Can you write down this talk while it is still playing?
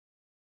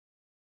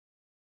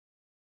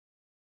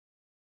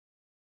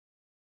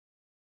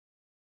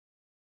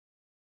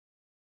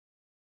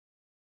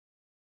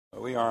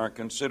We are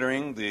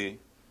considering the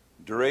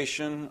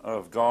duration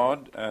of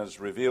God as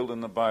revealed in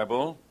the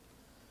Bible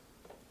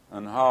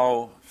and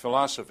how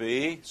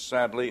philosophy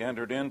sadly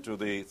entered into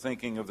the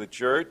thinking of the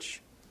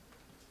church.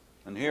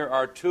 And here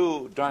are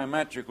two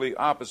diametrically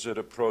opposite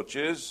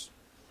approaches.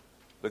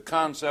 The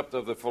concept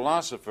of the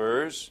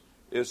philosophers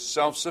is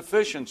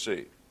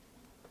self-sufficiency.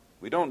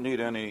 We don't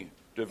need any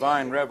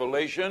divine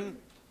revelation.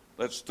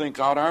 Let's think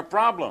out our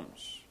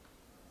problems.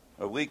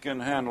 We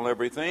can handle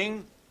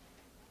everything.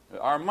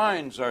 Our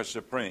minds are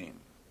supreme.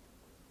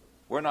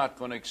 We're not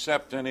going to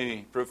accept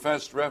any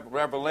professed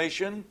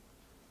revelation.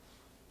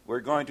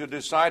 We're going to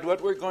decide what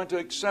we're going to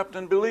accept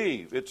and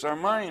believe. It's our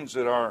minds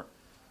that are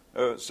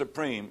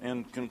supreme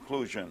in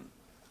conclusion.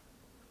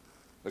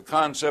 The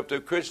concept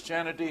of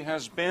Christianity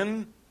has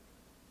been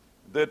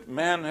that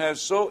man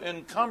has so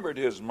encumbered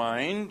his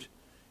mind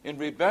in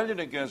rebellion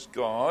against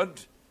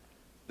God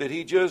that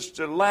he just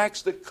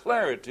lacks the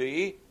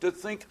clarity to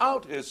think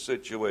out his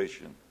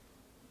situation.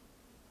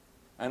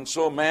 And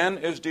so man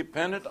is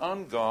dependent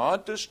on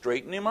God to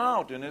straighten him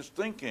out in his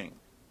thinking.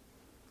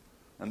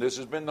 And this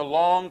has been the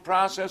long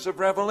process of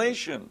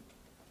revelation,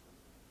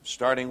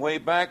 starting way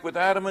back with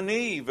Adam and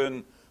Eve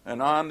and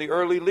on the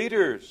early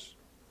leaders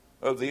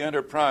of the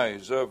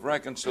enterprise of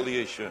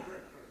reconciliation.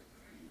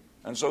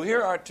 And so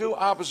here are two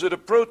opposite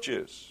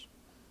approaches.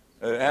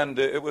 And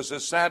it was a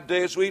sad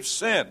day, as we've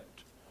said,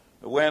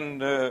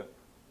 when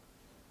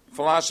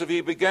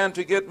philosophy began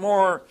to get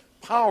more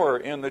power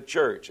in the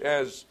church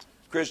as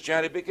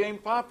Christianity became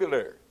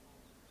popular.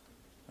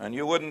 And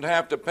you wouldn't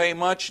have to pay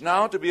much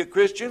now to be a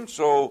Christian,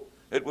 so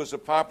it was a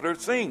popular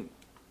thing.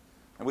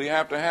 And we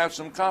have to have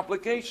some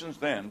complications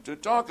then to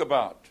talk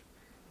about.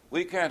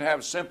 We can't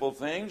have simple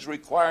things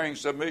requiring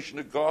submission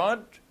to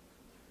God.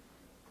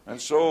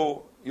 And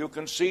so you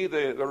can see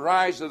the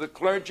rise of the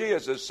clergy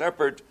as a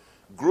separate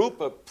group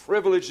of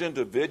privileged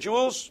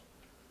individuals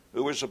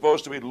who were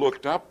supposed to be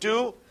looked up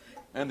to.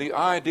 And the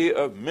idea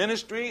of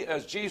ministry,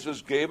 as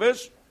Jesus gave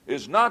us,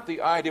 is not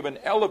the idea of an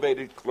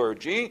elevated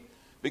clergy,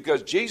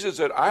 because Jesus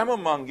said, I'm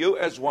among you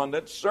as one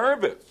that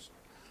serveth.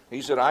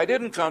 He said, I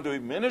didn't come to be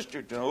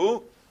ministered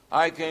to.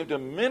 I came to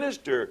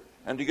minister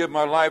and to give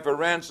my life a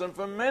ransom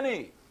for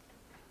many.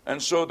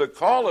 And so the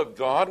call of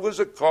God was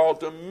a call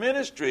to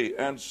ministry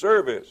and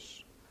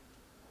service.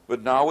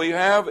 But now we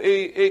have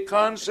a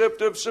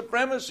concept of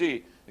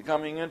supremacy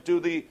coming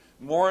into the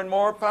more and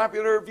more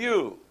popular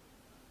view.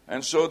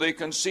 And so they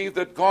conceive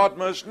that God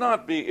must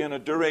not be in a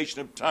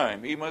duration of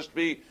time. He must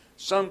be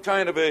some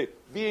kind of a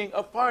being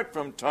apart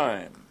from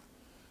time.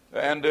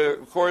 And,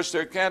 of course,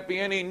 there can't be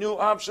any new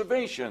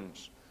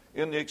observations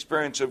in the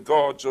experience of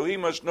God. So he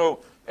must know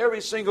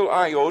every single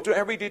iota,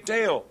 every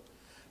detail.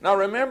 Now,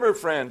 remember,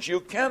 friends, you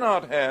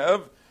cannot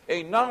have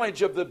a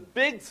knowledge of the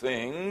big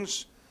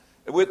things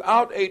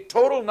without a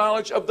total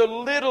knowledge of the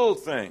little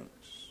things.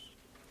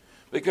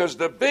 Because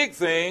the big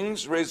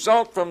things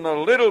result from the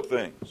little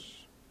things.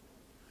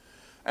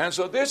 And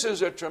so this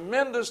is a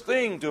tremendous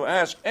thing to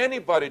ask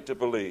anybody to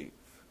believe.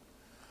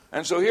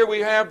 And so here we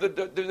have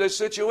the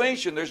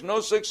situation. There's no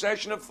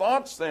succession of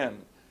thoughts then.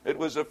 It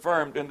was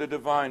affirmed in the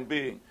divine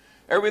being.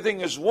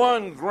 Everything is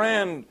one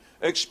grand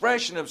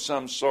expression of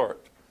some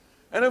sort.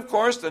 And of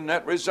course the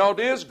net result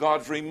is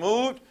God's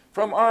removed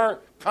from our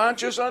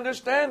conscious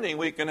understanding.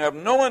 We can have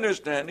no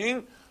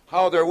understanding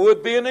how there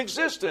would be an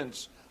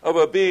existence of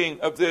a being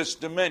of this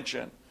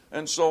dimension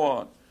and so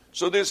on.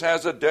 So this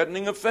has a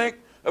deadening effect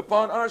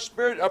upon our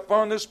spirit,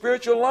 upon the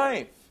spiritual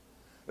life.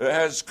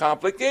 As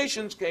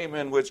complications came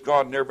in, which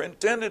God never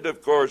intended,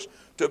 of course,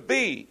 to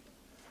be.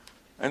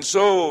 And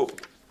so,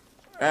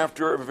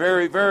 after a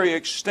very, very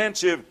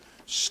extensive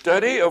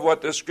study of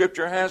what the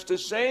Scripture has to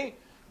say,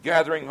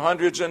 gathering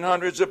hundreds and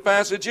hundreds of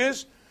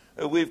passages,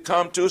 we've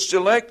come to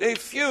select a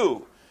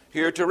few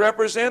here to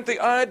represent the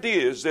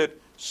ideas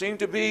that seem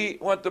to be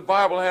what the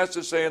Bible has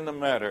to say in the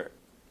matter.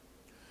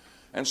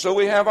 And so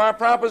we have our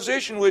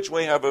proposition, which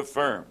we have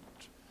affirmed,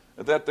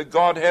 that the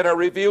Godhead are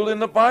revealed in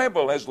the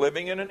Bible as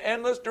living in an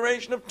endless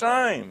duration of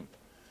time,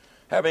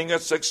 having a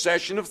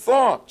succession of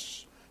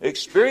thoughts,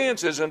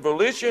 experiences, and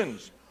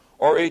volitions,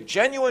 or a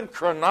genuine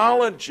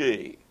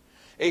chronology,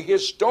 a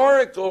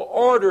historical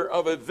order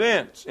of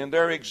events in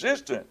their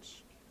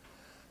existence.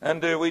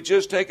 And we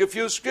just take a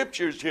few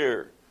scriptures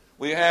here.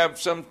 We have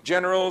some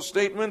general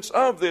statements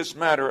of this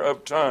matter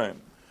of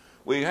time.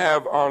 We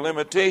have our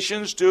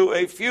limitations to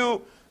a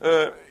few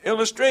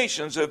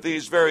illustrations of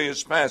these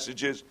various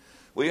passages.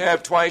 We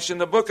have twice in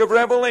the book of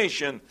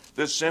Revelation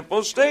the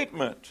simple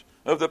statement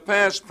of the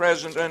past,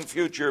 present, and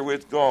future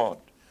with God.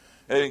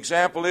 An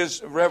example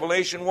is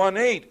Revelation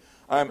 1:8.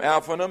 I'm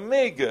Alpha and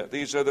Omega.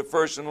 These are the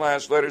first and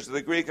last letters of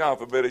the Greek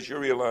alphabet, as you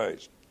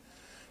realize.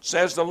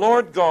 Says the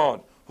Lord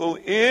God, who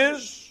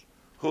is,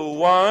 who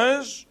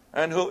was,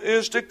 and who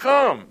is to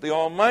come, the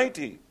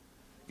Almighty,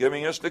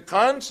 giving us the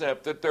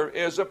concept that there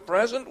is a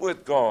present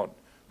with God.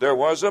 There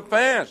was a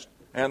past,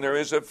 and there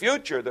is a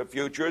future. The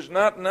future is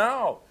not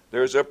now.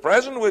 There's a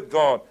present with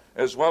God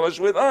as well as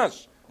with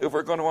us, if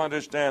we're going to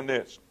understand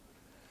this.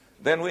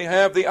 Then we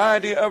have the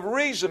idea of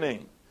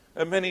reasoning.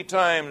 many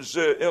times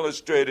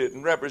illustrated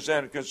and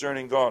represented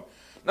concerning God.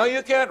 Now,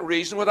 you can't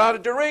reason without a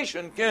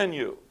duration, can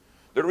you?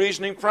 The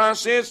reasoning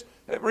process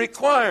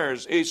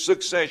requires a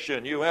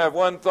succession. You have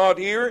one thought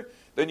here,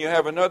 then you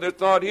have another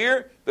thought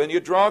here, then you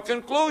draw a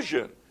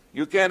conclusion.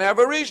 You can't have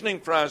a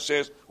reasoning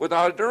process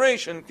without a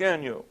duration,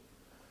 can you?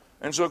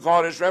 And so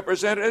God is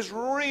represented as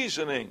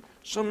reasoning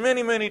so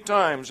many, many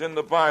times in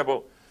the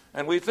Bible.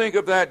 And we think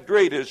of that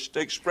greatest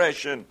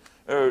expression,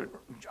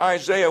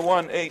 Isaiah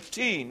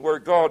 1:18, where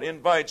God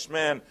invites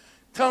man,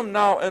 "Come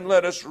now and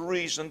let us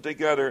reason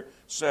together,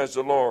 says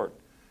the Lord."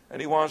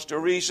 And he wants to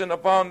reason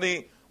upon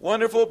the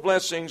wonderful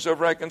blessings of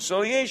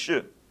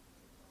reconciliation.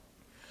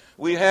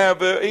 We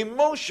have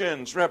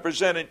emotions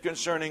represented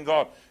concerning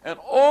God. And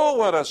oh,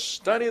 what a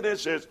study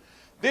this is.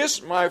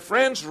 This, my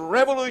friends,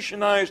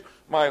 revolutionized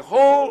my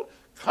whole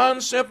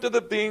concept of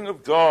the being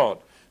of God.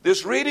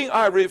 This reading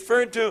I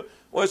referred to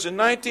was in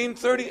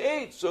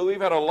 1938, so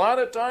we've had a lot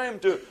of time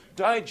to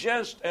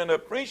digest and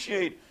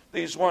appreciate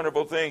these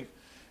wonderful things.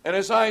 And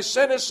as I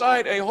set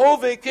aside a whole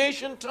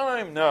vacation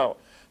time now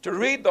to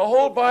read the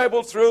whole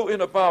Bible through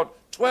in about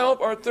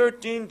 12 or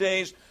 13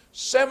 days,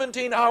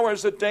 17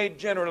 hours a day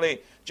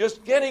generally,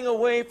 just getting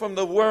away from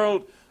the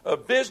world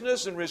of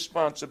business and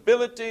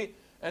responsibility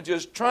and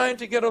just trying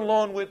to get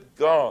alone with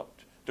God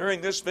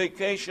during this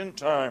vacation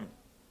time.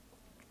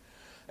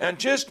 And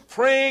just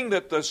praying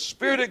that the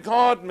Spirit of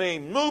God may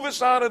move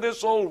us out of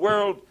this old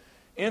world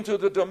into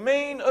the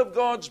domain of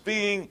God's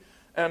being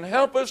and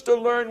help us to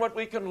learn what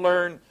we can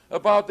learn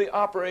about the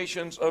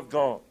operations of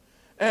God.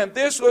 And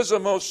this was a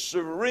most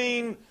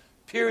serene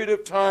period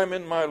of time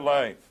in my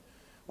life.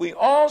 We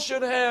all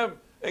should have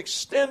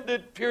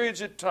extended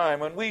periods of time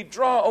when we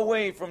draw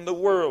away from the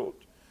world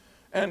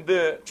and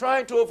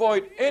try to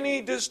avoid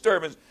any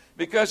disturbance,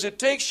 because it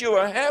takes you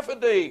a half a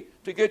day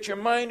to get your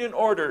mind in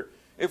order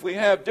if we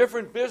have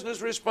different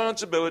business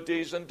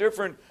responsibilities and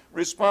different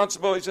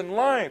responsibilities in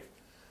life.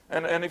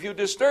 And if you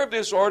disturb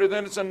this order,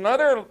 then it's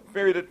another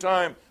period of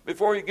time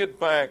before you get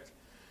back.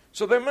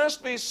 So there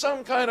must be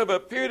some kind of a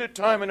period of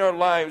time in our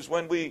lives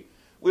when we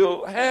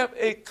will have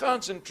a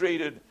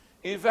concentrated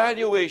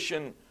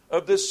evaluation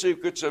of the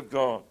secrets of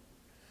God.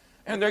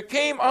 And there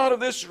came out of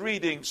this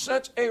reading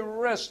such a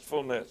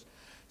restfulness,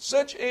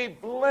 such a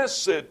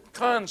blessed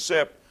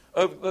concept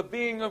of the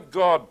being of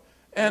God.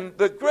 And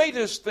the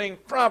greatest thing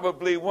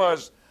probably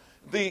was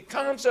the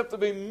concept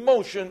of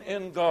emotion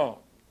in God.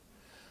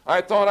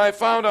 I thought I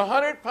found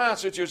 100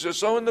 passages or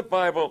so in the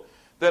Bible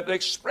that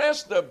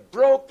express the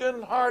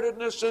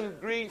brokenheartedness and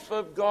grief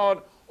of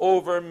God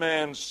over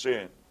man's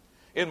sin.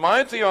 In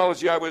my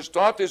theology, I was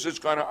taught this is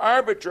kind of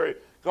arbitrary.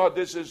 God,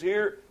 this is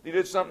here. He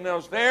did something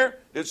else there.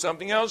 Did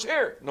something else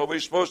here.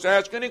 Nobody's supposed to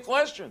ask any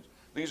questions.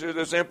 These are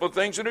the simple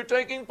things that are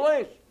taking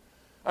place.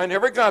 I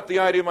never got the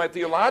idea in my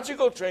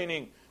theological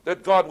training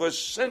that God was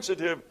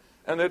sensitive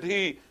and that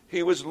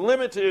he was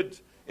limited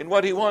in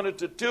what he wanted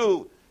to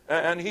do,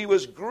 and he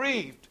was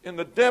grieved in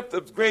the depth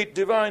of great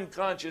divine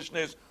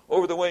consciousness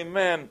over the way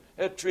man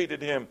had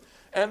treated him.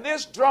 And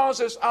this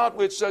draws us out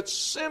with such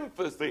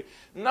sympathy.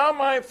 Now,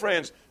 my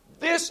friends,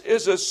 this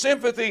is a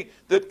sympathy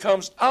that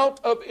comes out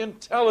of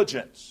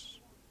intelligence.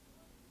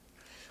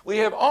 We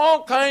have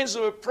all kinds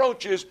of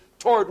approaches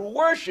toward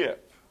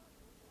worship,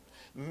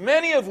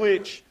 many of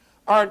which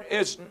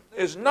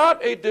is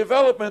not a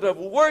development of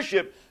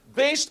worship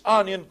based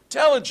on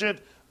intelligent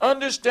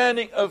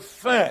understanding of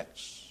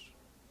facts.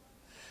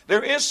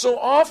 There is so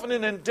often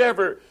an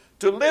endeavor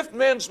to lift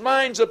men's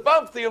minds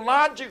above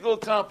theological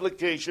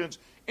complications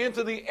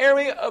into the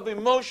area of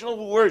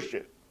emotional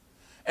worship.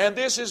 And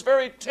this is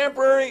very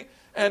temporary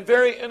and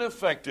very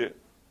ineffective.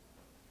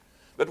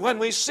 But when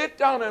we sit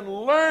down and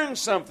learn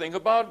something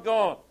about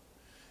God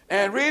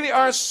and really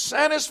are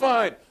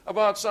satisfied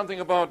about something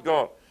about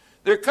God,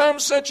 there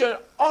comes such an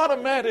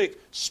automatic,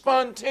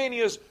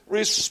 spontaneous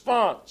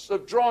response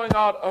of drawing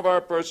out of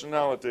our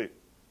personality.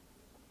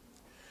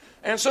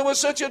 And so with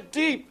such a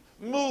deep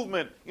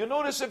movement, you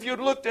notice if you'd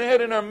looked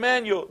ahead in our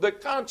manual, the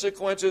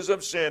consequences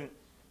of sin.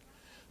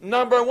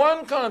 Number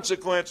one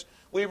consequence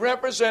we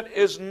represent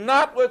is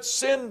not what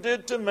sin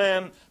did to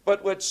man,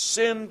 but what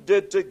sin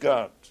did to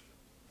God.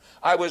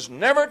 I was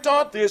never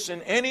taught this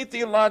in any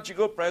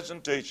theological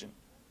presentation.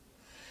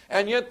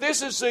 And yet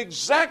this is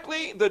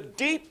exactly the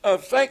deep,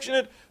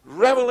 affectionate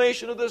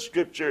revelation of the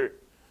Scripture.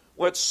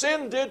 What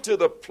sin did to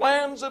the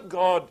plans of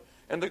God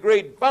and the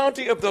great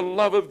bounty of the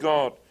love of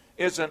God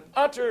is an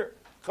utter,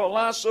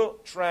 colossal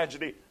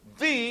tragedy.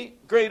 The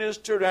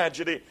greatest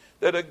tragedy,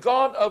 that a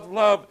God of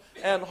love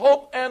and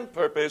hope and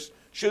purpose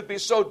should be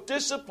so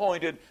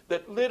disappointed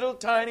that little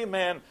tiny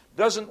man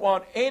doesn't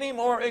want any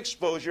more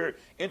exposure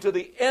into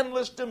the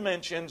endless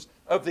dimensions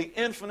of the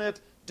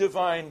infinite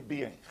divine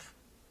being.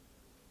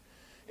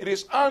 It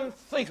is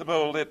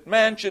unthinkable that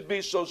man should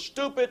be so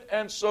stupid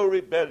and so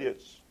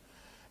rebellious.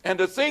 And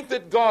to think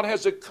that God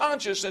has a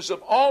consciousness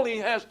of all he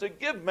has to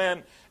give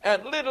man,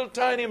 and little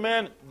tiny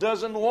man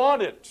doesn't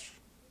want it.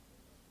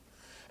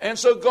 And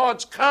so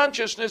God's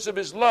consciousness of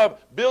his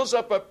love builds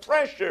up a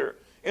pressure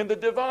in the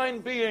divine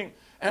being,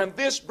 And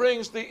this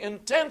brings the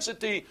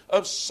intensity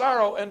of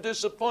sorrow and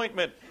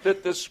disappointment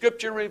that the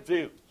Scripture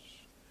reveals.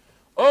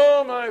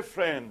 Oh, my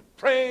friend,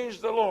 praise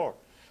the Lord.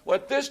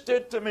 What this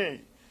did to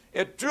me,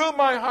 it drew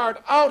my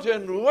heart out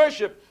in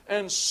worship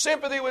and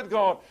sympathy with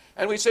God.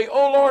 And we say,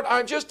 oh, Lord,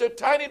 I'm just a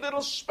tiny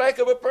little speck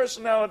of a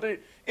personality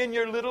in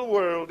your little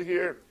world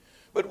here.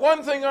 But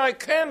one thing I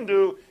can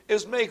do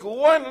is make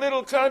one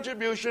little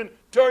contribution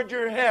toward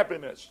your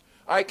happiness.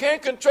 I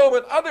can't control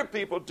what other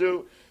people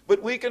do,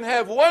 but we can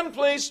have one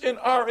place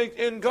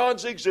in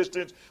God's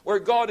existence where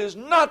God is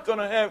not going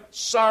to have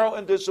sorrow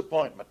and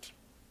disappointment.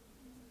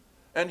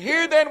 And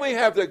here then we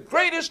have the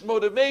greatest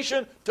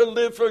motivation to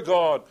live for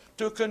God,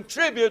 to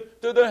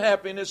contribute to the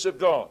happiness of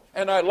God.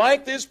 And I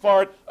like this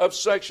part of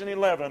section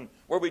 11,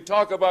 where we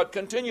talk about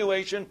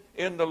continuation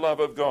in the love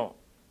of God.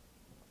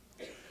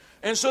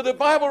 And so the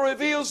Bible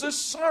reveals the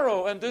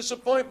sorrow and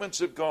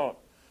disappointments of God.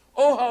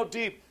 Oh, how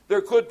deep.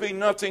 There could be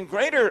nothing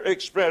greater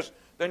expressed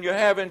than you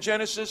have in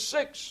Genesis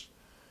 6.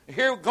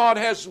 Here God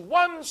has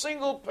one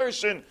single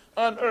person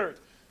on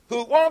earth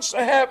who wants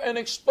to have an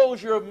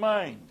exposure of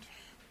mind.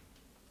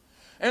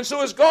 And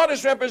so as God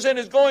is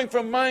represented, going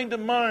from mind to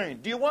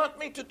mind. Do you want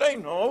me today?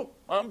 No,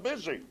 I'm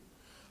busy.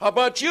 How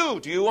about you?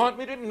 Do you want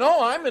me to?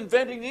 No, I'm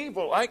inventing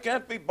evil. I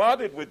can't be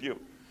bothered with you.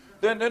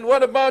 Then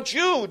what about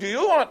you? Do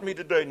you want me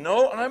today?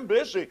 No, I'm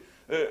busy.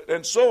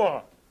 And so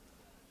on.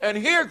 And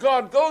here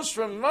God goes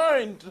from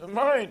mind to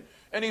mind,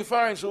 and he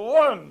finds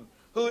one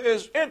who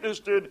is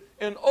interested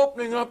in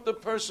opening up the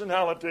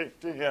personality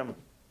to him.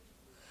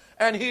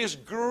 And he is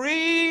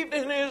grieved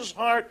in his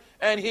heart,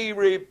 and he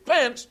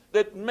repents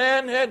that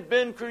man had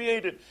been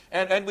created.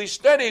 And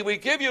we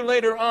give you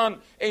later on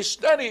a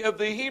study of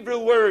the Hebrew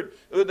word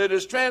that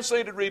is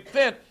translated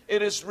repent.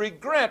 It is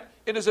regret.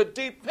 It is a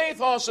deep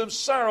pathos of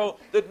sorrow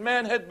that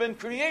man had been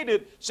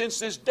created since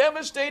this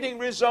devastating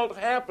result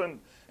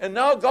happened. And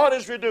now God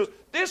is reduced.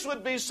 This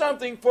would be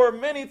something for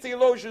many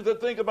theologians to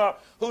think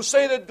about who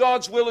say that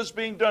God's will is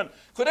being done.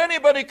 Could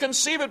anybody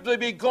conceive it to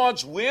be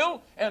God's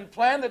will and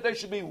plan that there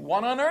should be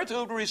one on earth who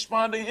would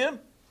respond to him?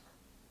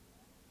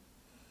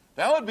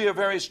 That would be a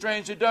very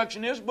strange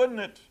deduction, wouldn't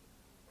it?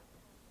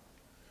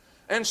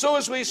 And so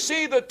as we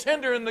see the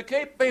tender and the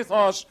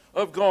pathos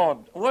of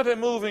God, what a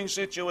moving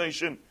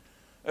situation.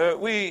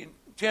 We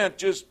can't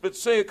just but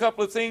say a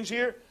couple of things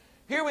here.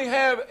 Here we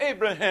have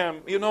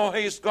Abraham. You know,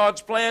 he's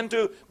God's plan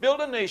to build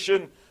a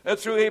nation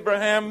through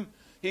Abraham.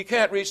 He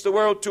can't reach the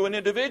world to an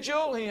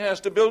individual. He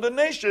has to build a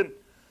nation.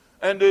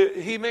 And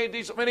he made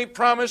these many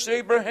promises to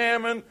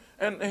Abraham.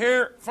 And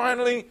here,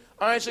 finally,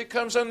 Isaac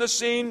comes on the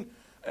scene.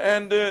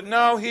 And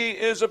now he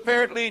is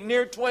apparently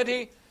near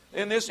 20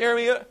 in this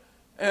area.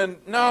 And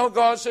now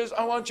God says,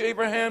 I want you,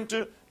 Abraham,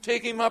 to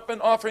take him up and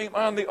offer him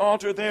on the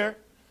altar there.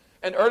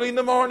 And early in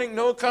the morning,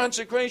 no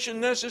consecration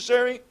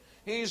necessary.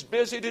 He's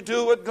busy to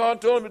do what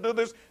God told him to do,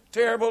 this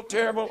terrible,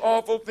 terrible,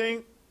 awful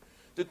thing.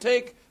 To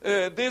take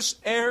this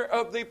heir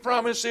of the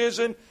promises,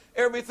 and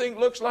everything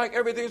looks like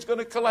everything's going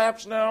to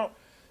collapse now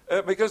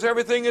because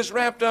everything is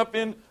wrapped up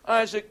in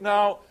Isaac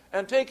now.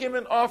 And take him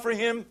and offer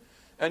him.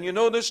 And you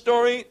know the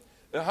story,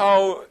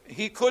 how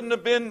he couldn't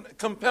have been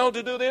compelled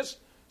to do this.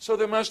 So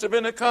there must have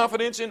been a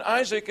confidence in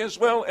Isaac as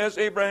well as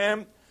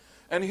Abraham.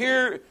 And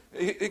here,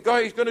 he's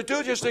going to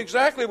do just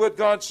exactly what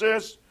God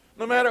says,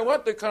 no matter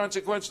what the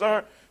consequences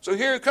are. So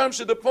here it comes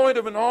to the point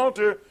of an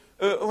altar.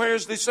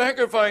 Where's the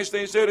sacrifice?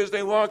 They said as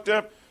they walked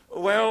up.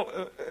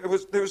 Well, it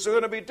was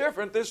going to be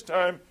different this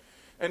time.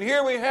 And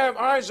here we have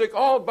Isaac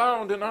all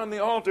bound and on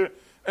the altar.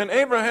 And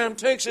Abraham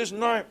takes his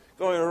knife,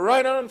 going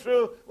right on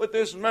through with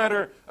this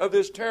matter of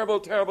this terrible,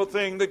 terrible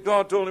thing that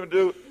God told him to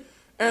do.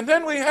 And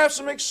then we have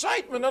some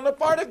excitement on the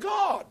part of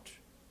God.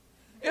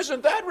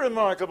 Isn't that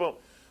remarkable?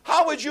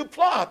 How would you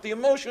plot the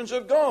emotions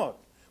of God?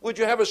 Would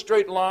you have a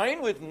straight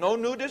line with no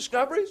new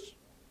discoveries?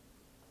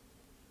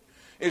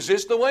 Is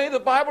this the way the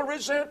Bible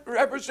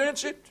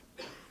represents it?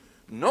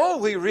 No,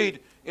 we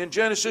read in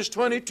Genesis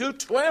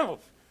 22:12,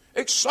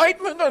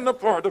 excitement on the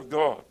part of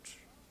God.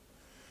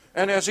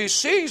 And as he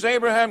sees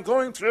Abraham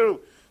going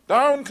through,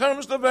 down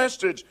comes the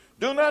vestige.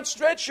 Do not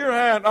stretch your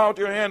hand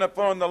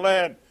upon the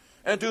lad,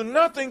 and do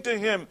nothing to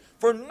him,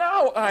 for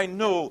now I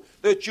know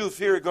that you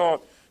fear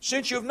God,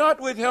 since you've not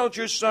withheld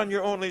your son,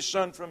 your only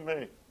son, from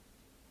me.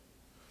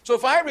 So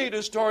if I read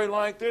a story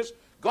like this,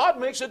 God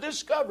makes a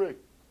discovery.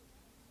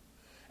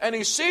 And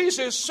he sees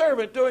his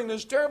servant doing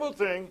this terrible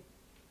thing.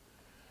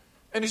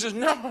 And he says,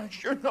 no, I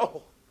sure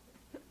know.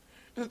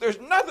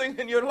 There's nothing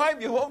in your life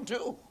you won't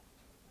do.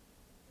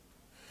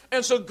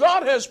 And so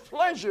God has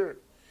pleasure.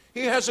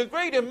 He has a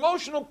great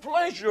emotional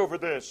pleasure over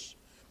this.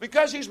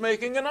 Because he's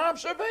making an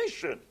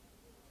observation.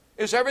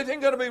 Is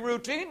everything going to be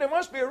routine? There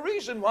must be a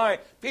reason why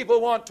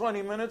people want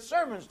 20-minute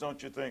sermons,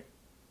 don't you think?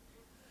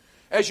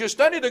 As you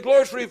study the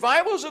glorious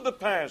revivals of the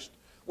past,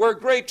 where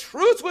great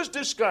truth was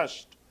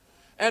discussed,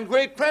 and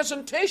great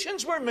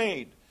presentations were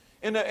made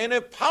in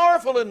a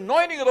powerful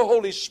anointing of the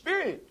Holy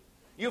Spirit,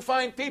 you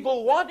find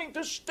people wanting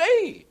to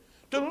stay,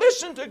 to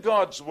listen to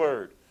God's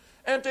Word,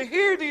 and to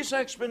hear these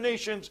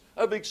explanations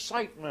of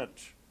excitement.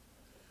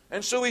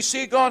 And so we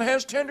see God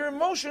has tender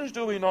emotions,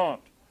 do we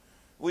not?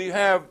 We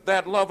have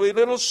that lovely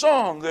little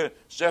song, the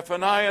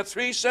Zephaniah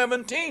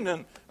 3:17,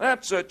 and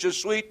that's such a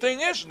sweet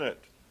thing, isn't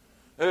it?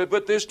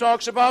 But this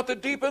talks about the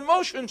deep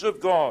emotions of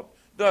God,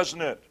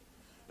 doesn't it?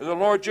 The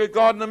Lord your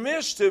God in the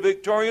midst, a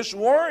victorious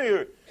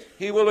warrior.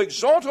 He will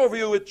exult over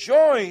you with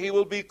joy. He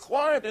will be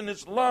quiet in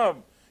His love.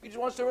 He just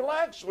wants to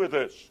relax with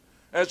us.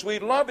 As we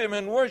love Him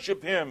and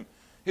worship Him,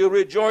 He'll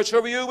rejoice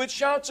over you with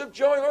shouts of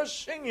joy or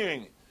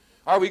singing.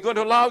 Are we going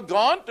to allow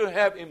God to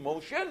have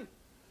emotion?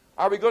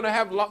 Are we going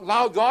to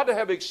allow God to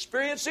have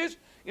experiences?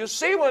 You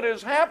see what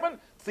has happened?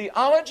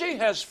 Theology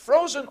has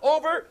frozen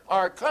over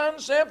our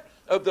concept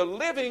of the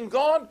living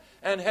God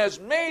and has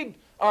made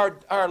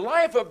our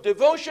life of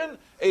devotion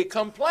a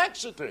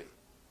complexity.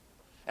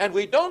 And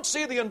we don't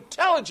see the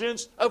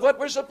intelligence of what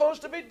we're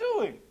supposed to be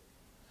doing.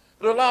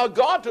 To allow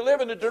God to live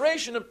in the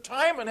duration of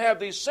time and have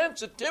these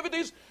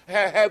sensitivities,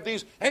 have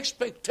these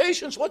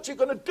expectations. What's He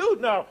going to do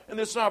now in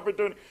this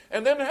opportunity?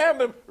 And then have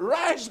them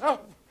rise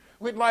up.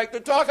 We'd like to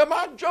talk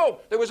about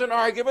Job. There was an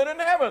argument in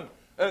heaven.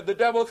 The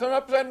devil come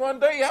up and said one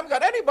day, you haven't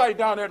got anybody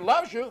down there that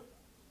loves you.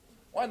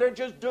 Why, they're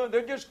just good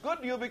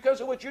to you because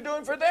of what you're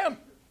doing for them.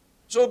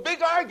 So a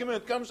big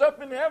argument comes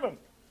up in heaven.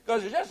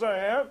 Because yes, I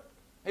have.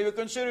 Have you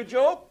considered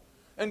Job?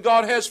 And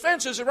God has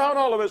fences around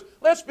all of us.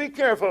 Let's be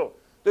careful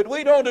that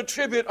we don't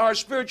attribute our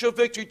spiritual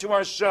victory to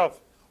ourselves.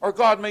 Or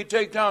God may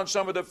take down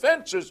some of the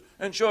fences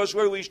and show us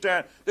where we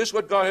stand. This is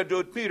what God had to do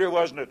with Peter,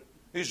 wasn't it?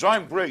 He said,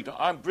 I'm great.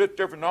 I'm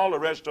different than all the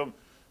rest of them.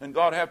 And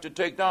God have to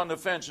take down the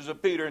fences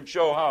of Peter and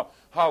show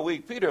how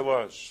weak Peter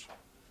was.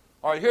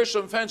 All right, here's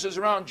some fences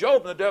around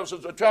Job. And the devil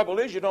says, the trouble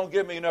is you don't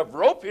give me enough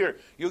rope here.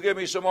 You give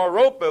me some more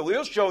rope, but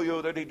we'll show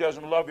you that he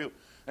doesn't love you.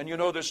 And you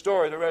know the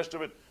story, the rest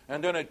of it.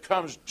 And then it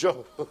comes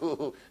Job.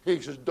 He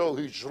says, though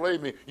he slay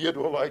me, yet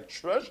will I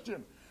trust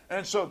him.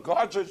 And so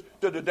God says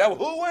to the devil,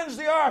 who wins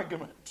the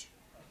argument?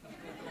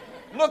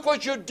 Look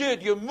what you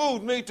did. You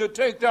moved me to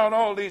take down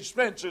all these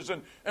fences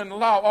and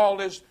allow all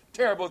this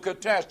terrible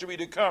catastrophe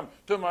to come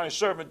to my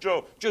servant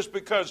Job just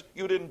because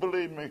you didn't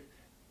believe me.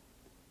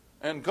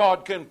 And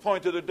God can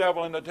point to the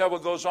devil, and the devil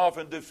goes off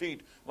in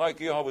defeat like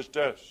he always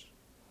does.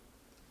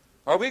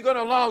 Are we going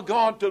to allow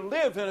God to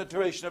live in a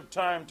duration of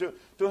time,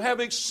 to have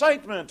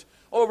excitement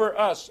over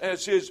us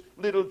as His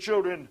little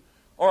children?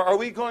 Or are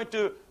we going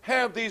to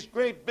have these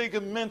great big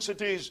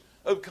immensities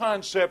of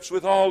concepts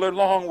with all their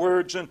long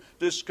words and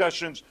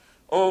discussions?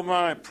 Oh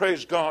my,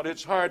 praise God.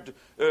 It's hard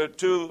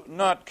to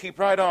not keep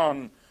right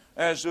on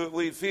as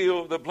we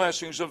feel the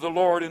blessings of the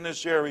Lord in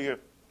this area.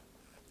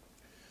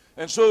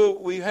 And so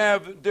we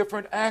have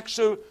different acts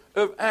of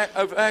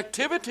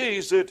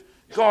activities that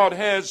God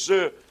has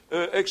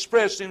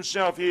expressed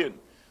Himself in.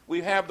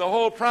 We have the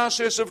whole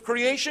process of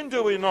creation,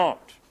 do we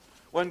not?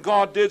 When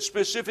God did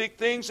specific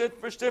things at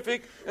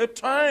specific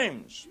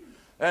times.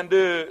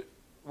 And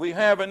we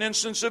have an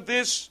instance of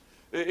this,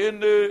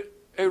 a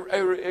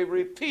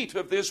repeat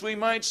of this, we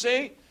might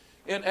say,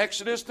 in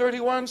Exodus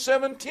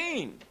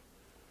 31:17.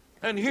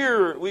 And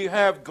here we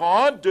have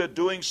God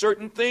doing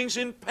certain things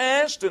in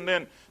past and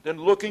then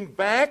looking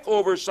back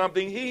over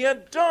something He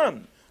had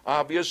done.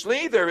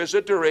 Obviously, there is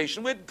a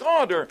duration with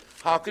God, or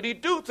how could He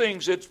do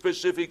things at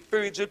specific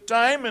periods of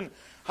time, and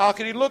how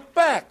could He look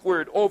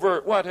backward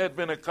over what had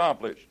been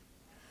accomplished?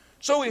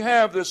 So we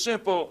have the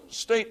simple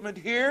statement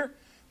here.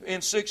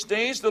 In 6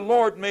 days the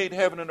Lord made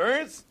heaven and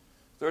earth,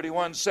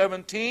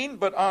 31:17,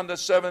 but on the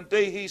seventh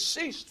day He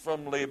ceased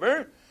from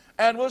labor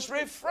and was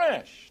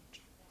refreshed.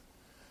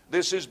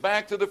 This is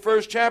back to the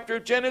first chapter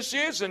of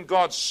Genesis, and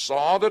God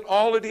saw that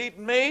all that He'd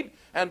made,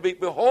 and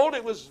behold,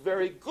 it was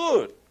very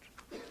good.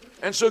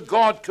 And so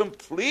God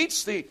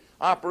completes the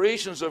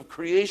operations of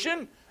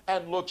creation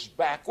and looks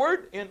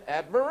backward in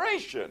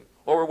admiration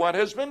over what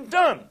has been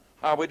done.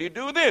 How would He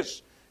do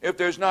this if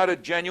there's not a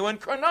genuine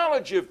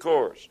chronology, of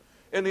course,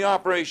 in the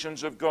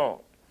operations of God?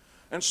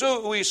 And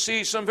so we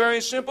see some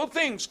very simple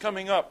things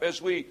coming up as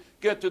we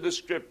get to the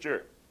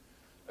Scripture.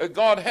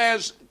 God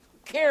has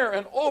care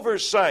and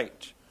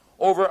oversight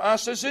over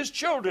us as His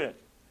children.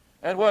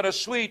 And what a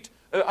sweet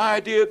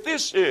idea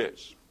this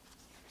is.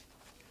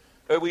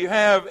 We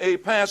have a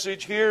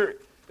passage here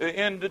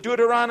in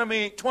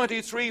Deuteronomy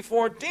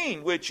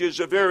 23:14, which is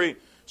a very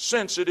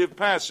sensitive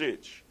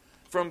passage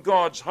from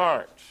God's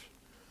heart.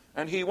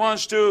 And He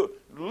wants to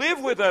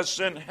live with us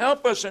and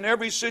help us in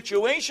every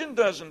situation,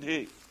 doesn't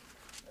He?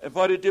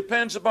 But it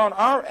depends upon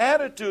our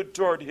attitude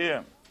toward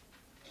Him.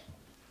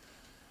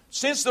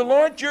 Since the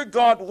Lord your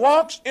God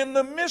walks in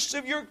the midst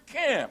of your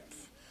camp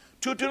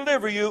to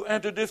deliver you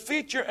and to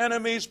defeat your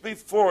enemies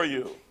before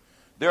you.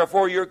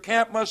 Therefore your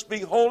camp must be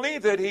holy,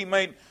 that He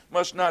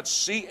must not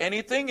see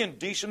anything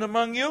indecent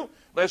among you,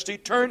 lest He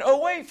turn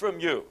away from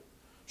you.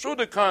 So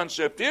the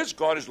concept is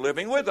God is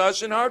living with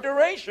us in our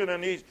duration,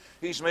 and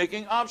He's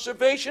making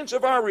observations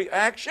of our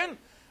reaction,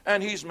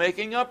 and He's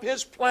making up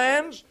His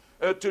plans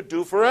to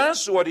do for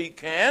us what He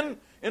can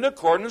in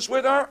accordance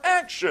with our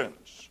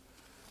actions.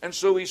 And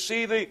so we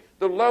see the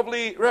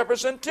lovely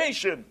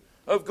representation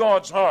of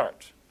God's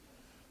heart.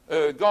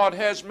 God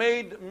has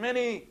made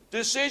many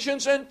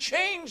decisions and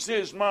changed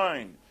his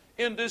mind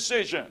in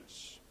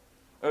decisions.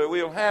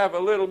 We'll have a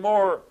little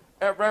more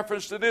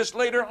reference to this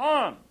later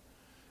on.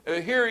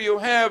 Here you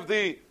have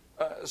the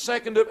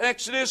second of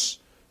Exodus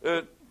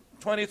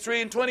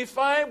 23 and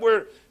 25,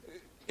 where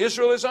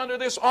Israel is under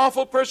this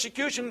awful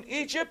persecution in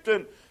Egypt,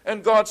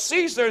 and God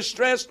sees their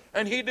stress,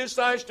 and he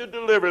decides to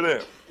deliver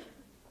them.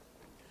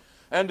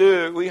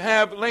 And we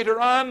have later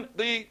on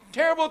the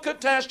terrible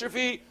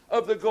catastrophe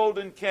of the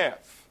golden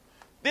calf.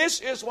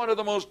 This is one of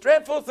the most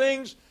dreadful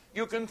things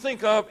you can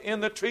think of in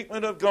the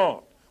treatment of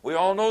God. We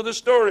all know the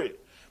story.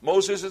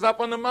 Moses is up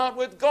on the mount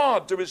with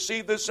God to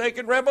receive the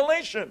sacred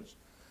revelations.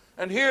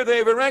 And here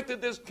they've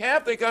erected this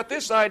calf. They got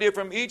this idea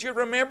from Egypt,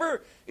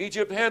 remember?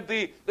 Egypt had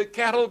the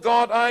cattle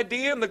god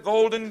idea and the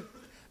golden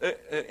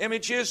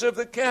images of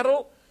the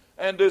cattle.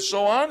 And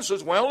so on.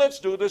 Says, well, let's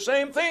do the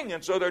same thing.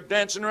 And so they're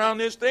dancing around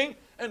this thing.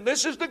 And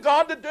this is the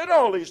God that did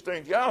all these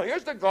things. Yeah,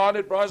 here's the God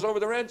that brought us over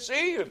the Red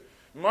Sea. And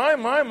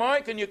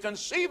my, can you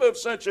conceive of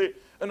such an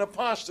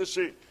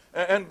apostasy?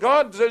 And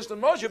God says to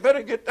Moses, you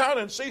better get down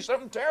and see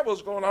something terrible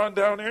is going on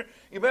down here.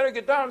 You better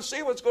get down and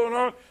see what's going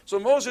on. So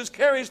Moses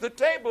carries the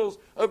tables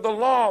of the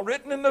law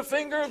written in the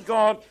finger of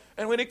God.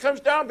 And when he comes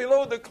down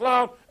below the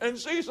cloud and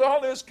sees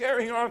all this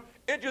carrying on,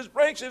 it just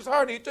breaks his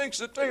heart. He takes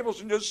the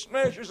tables and just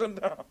smashes them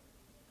down.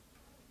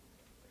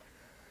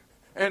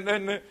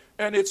 And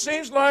it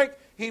seems like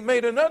he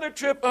made another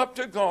trip up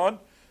to God,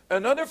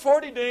 another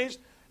 40 days,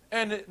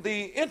 and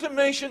the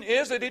intimation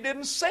is that he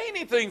didn't say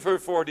anything for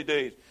 40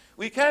 days.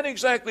 We can't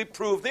exactly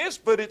prove this,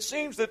 but it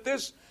seems that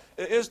this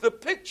is the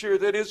picture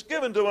that is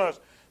given to us.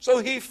 So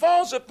he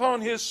falls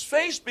upon his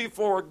face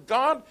before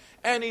God,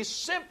 and he's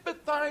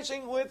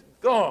sympathizing with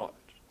God.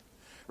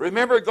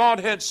 Remember, God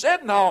had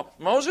said, now,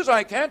 Moses,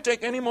 I can't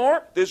take any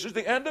more. This is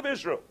the end of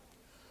Israel.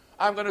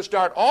 I'm going to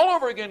start all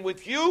over again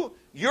with you.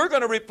 You're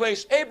going to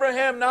replace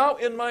Abraham now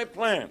in my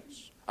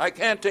plans. I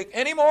can't take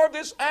any more of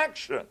this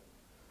action.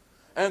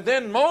 And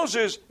then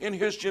Moses, in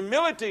his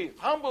humility,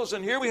 humbles.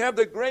 And here we have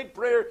the great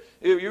prayer.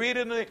 You read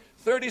in the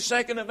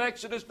 32nd of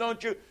Exodus,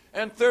 don't you?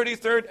 And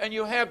 33rd. And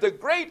you have the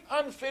great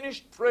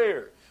unfinished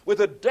prayer with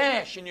a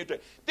dash in your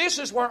text. This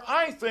is where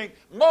I think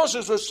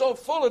Moses was so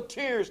full of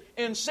tears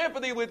in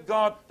sympathy with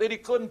God that he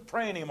couldn't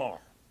pray anymore.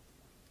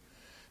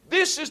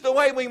 This is the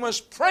way we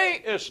must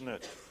pray, isn't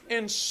it?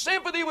 In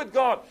sympathy with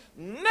God.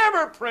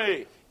 Never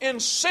pray in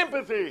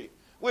sympathy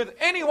with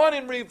anyone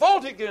in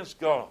revolt against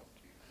God.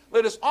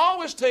 Let us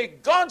always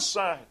take God's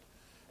side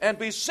and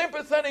be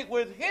sympathetic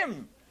with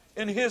him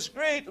in his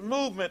great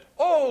movement.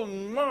 Oh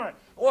my,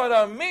 what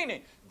a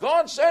meaning.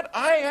 God said,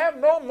 I have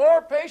no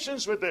more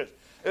patience with this.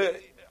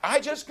 I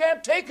just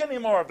can't take any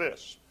more of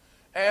this.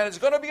 And it's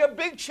going to be a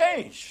big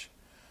change.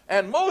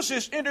 And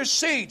Moses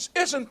intercedes.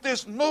 Isn't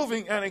this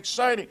moving and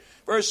exciting?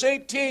 Verse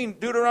 18,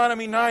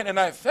 Deuteronomy 9, and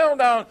I fell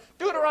down.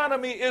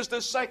 Deuteronomy is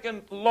the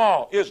second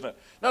law, isn't it?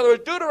 In other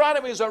words,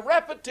 Deuteronomy is a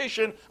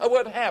repetition of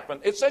what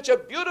happened. It's such a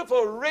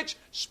beautiful, rich,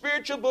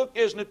 spiritual book,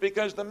 isn't it?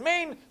 Because the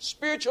main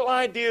spiritual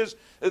ideas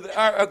of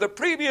the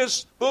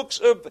previous books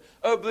of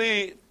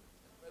the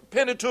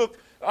Pentateuch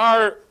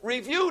are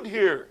reviewed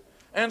here.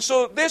 And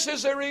so this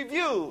is a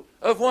review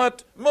of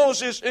what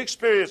Moses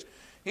experienced.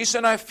 He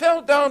said, I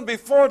fell down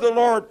before the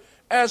Lord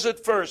as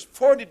at first,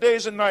 40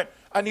 days and night.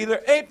 I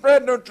neither ate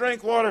bread nor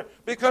drank water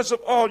because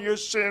of all your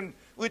sin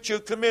which you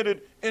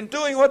committed in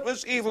doing what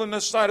was evil in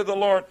the sight of the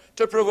Lord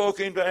to provoke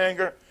him to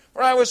anger.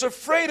 For I was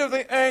afraid of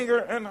the anger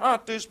and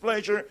hot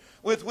displeasure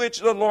with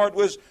which the Lord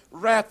was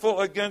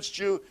wrathful against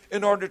you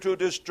in order to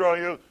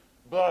destroy you.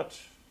 But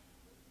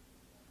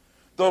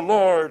the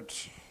Lord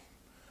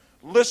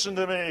listened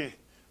to me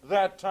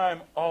that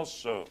time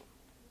also.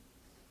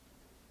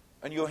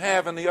 And you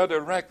have in the other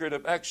record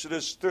of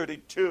Exodus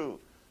 32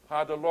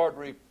 how the Lord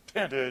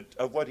repented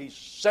of what he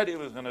said he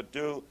was going to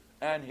do,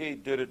 and he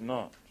did it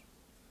not.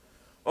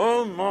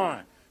 Oh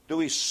my, do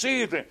we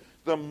see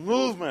the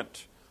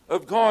movement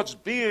of God's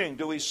being?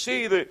 Do we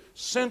see the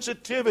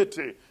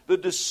sensitivity, the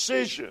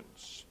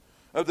decisions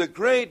of the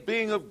great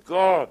being of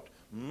God?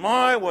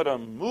 My, what a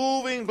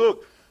moving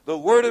book the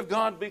Word of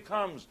God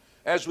becomes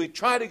as we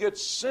try to get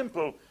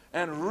simple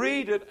and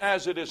read it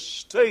as it is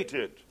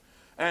stated.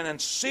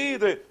 And see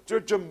the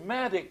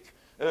dramatic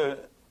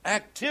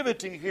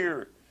activity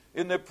here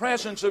in the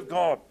presence of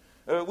God.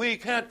 We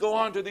can't go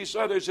on to these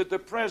others at the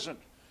present.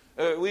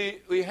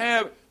 We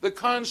have the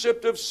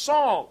concept of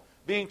Saul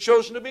being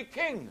chosen to be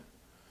king.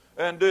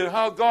 And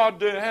how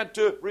God had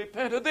to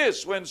repent of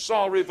this when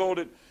Saul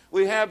revolted.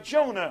 We have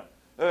Jonah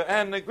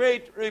and the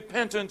great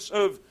repentance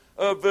of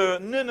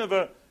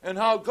Nineveh, and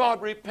how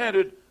God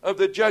repented of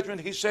the judgment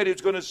he said he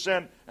was going to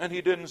send, and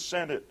he didn't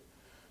send it.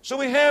 So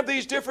we have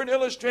these different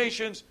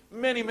illustrations,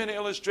 many, many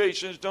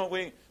illustrations, don't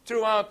we,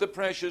 throughout the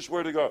precious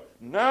Word of God.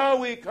 Now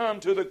we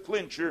come to the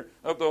clincher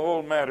of the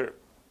whole matter.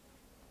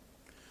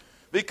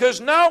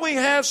 Because now we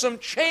have some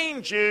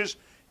changes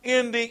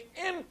in the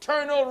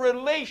internal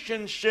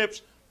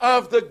relationships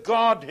of the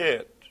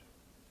Godhead.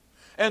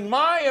 And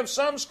if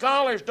some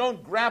scholars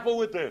don't grapple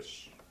with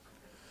this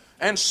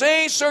and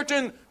say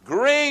certain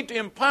great,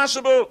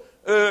 impossible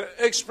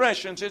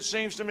expressions, it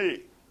seems to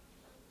me.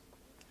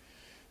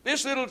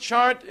 This little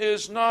chart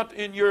is not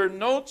in your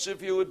notes.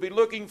 If you would be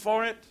looking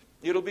for it,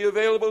 it'll be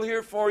available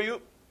here for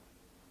you.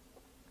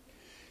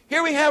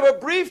 Here we have a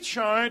brief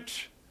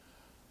chart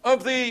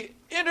of the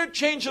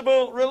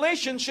interchangeable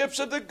relationships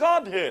of the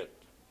Godhead.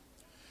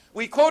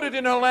 We quoted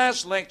in our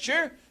last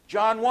lecture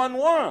John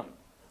 1:1,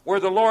 where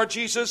the Lord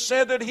Jesus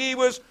said that he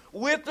was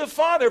with the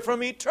Father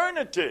from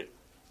eternity.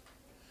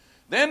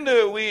 Then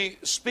we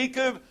speak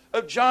of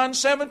John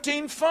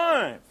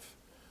 17:5,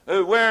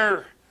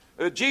 where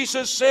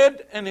Jesus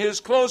said in his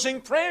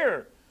closing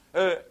prayer,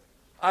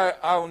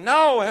 I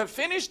now have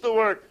finished the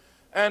work.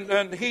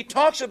 And he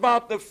talks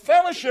about the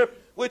fellowship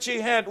which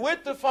he had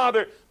with the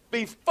Father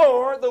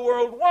before the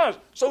world was.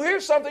 So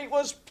here's something that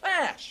was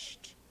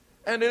past,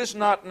 and it is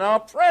not now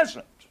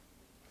present.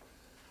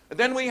 And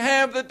then we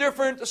have the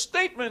different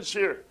statements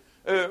here.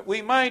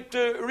 We might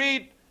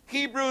read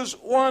Hebrews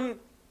 1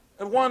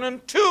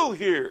 and 2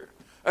 here.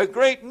 A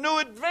great new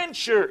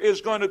adventure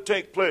is going to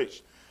take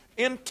place.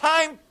 In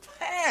time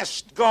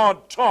past,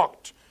 God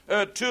talked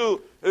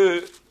to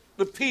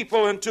the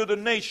people and to the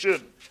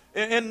nation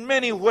in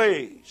many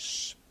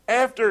ways.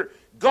 After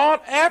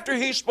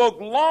he spoke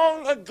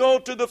long ago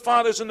to the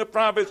fathers and the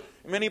prophets,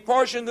 in many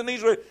portions in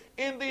these ways,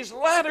 in these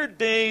latter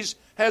days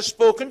has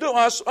spoken to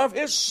us of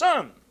his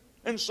Son,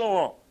 and so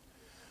on.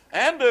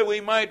 And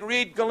we might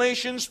read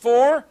Galatians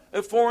 4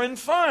 and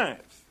 5.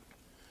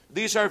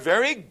 These are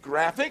very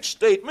graphic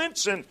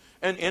statements and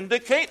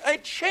indicate a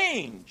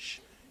change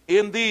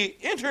in the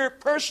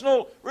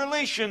interpersonal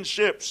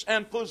relationships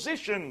and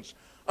positions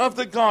of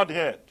the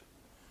Godhead.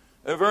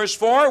 Verse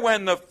 4,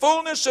 when the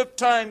fullness of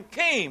time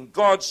came,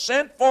 God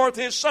sent forth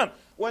his Son.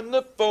 When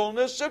the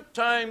fullness of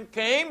time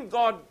came,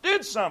 God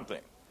did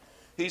something.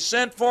 He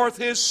sent forth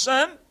his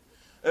Son,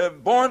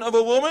 born of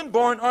a woman,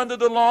 born under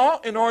the law,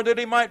 in order that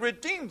he might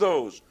redeem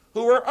those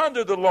who were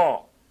under the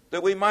law,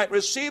 that we might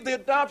receive the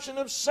adoption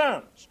of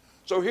sons.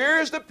 So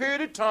here's the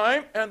period of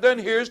time, and then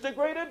here's the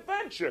great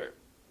adventure.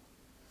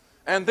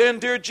 And then,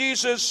 dear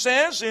Jesus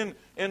says in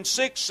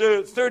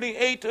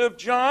 6:38 of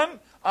John,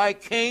 I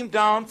came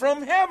down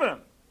from heaven,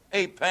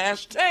 a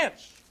past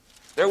tense.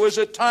 There was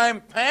a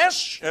time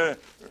past,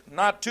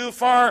 not too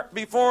far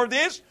before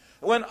this,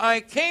 when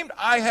I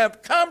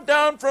have come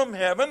down from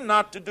heaven,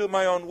 not to do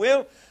my own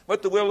will,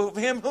 but the will of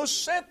him who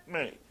sent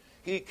me.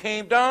 He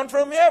came down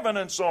from heaven,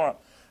 and so on.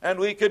 And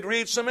we could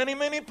read so many,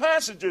 many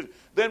passages.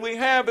 Then we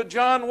have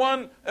John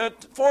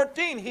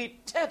 1:14. He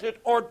tented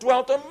or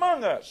dwelt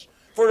among us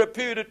for a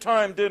period of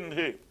time, didn't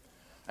he?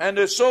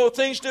 And so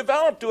things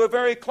developed to a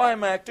very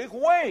climactic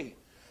way.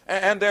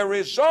 And they're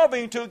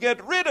resolving to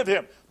get rid of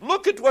him.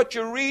 Look at what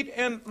you read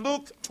in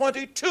Luke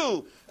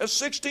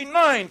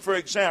 22:69, for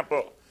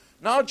example.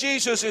 Now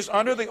Jesus is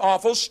under the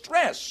awful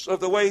stress of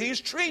the way he's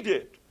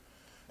treated.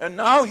 And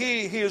now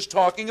he is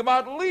talking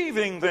about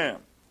leaving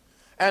them.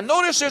 And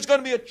notice there's going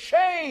to be a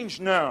change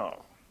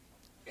now.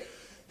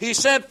 He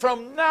said,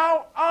 from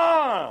now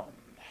on,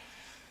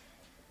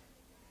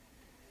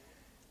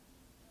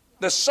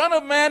 the Son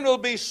of Man will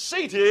be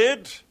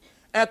seated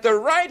at the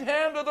right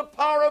hand of the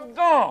power of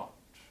God.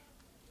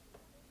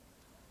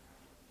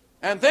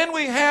 And then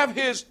we have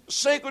his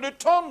sacred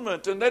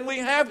atonement, and then we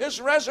have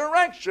his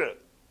resurrection.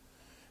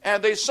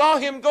 And they saw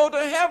him go to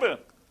heaven.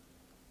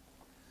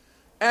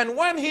 And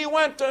when he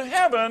went to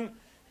heaven,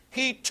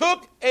 he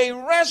took a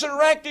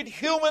resurrected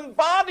human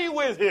body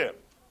with him.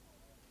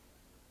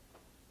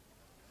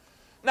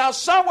 Now,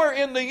 somewhere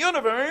in the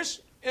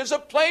universe is a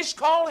place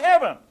called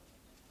heaven.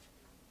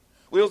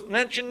 We'll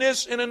mention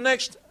this in the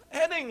next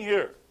heading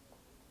here.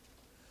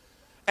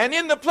 And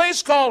in the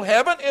place called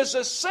heaven is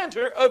the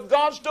center of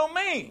God's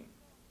domain.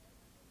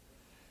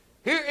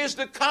 Here is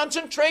the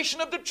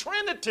concentration of the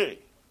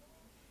Trinity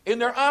in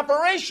their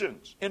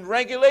operations, in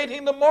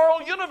regulating the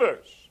moral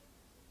universe.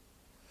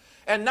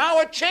 And now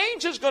a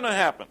change is going to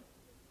happen,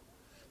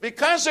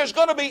 because there's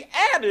going to be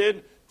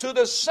added to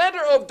the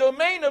center of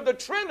domain of the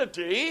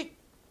Trinity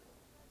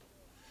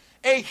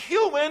a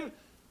human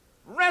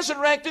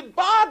resurrected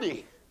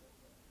body.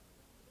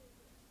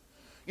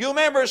 You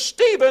remember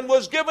Stephen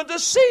was given to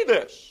see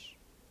this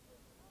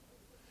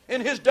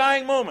in his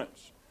dying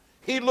moments.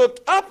 He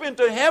looked up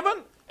into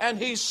heaven and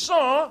he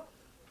saw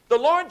the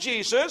Lord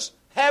Jesus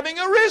having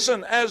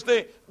arisen, as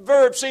the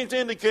verb seems to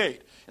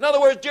indicate. In other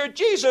words, dear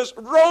Jesus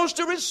rose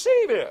to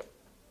receive him.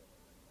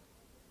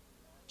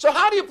 So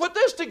how do you put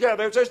this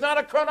together if there's not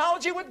a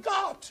chronology with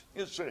God,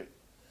 you see?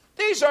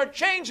 These are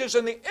changes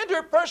in the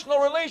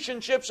interpersonal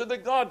relationships of the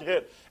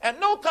Godhead. And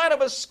no kind of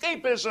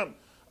escapism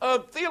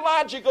of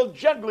theological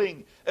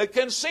juggling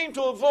can seem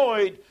to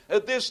avoid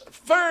this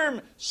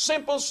firm,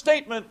 simple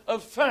statement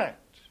of fact.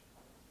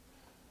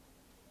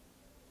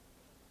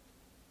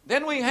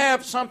 Then we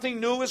have something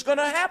new is going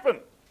to happen.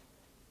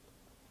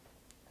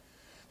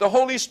 The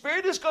Holy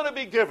Spirit is going to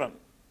be given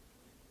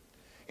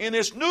in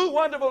this new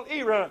wonderful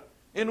era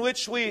in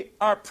which we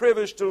are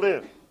privileged to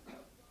live.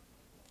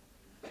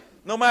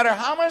 No matter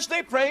how much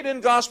they prayed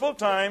in gospel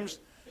times,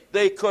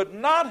 they could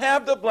not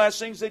have the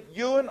blessings that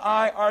you and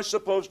I are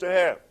supposed to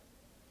have.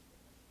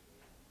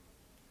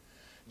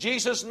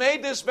 Jesus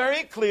made this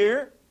very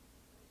clear.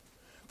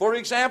 For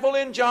example,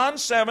 in John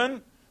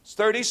 7,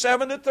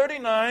 37 to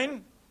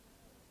 39,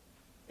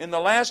 in the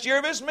last year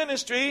of his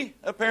ministry,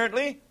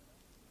 apparently,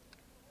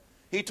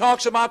 he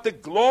talks about the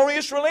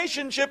glorious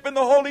relationship in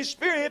the Holy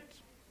Spirit.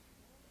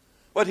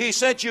 But he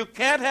said you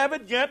can't have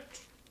it yet.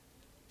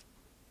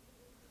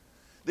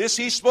 This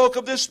he spoke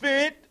of the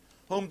Spirit,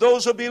 whom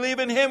those who believe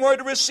in him were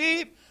to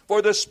receive.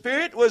 For the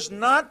Spirit was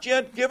not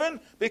yet given,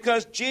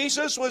 because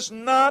Jesus was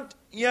not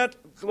yet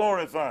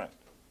glorified.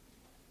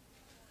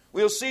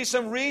 We'll see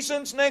some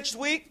reasons next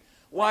week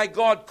why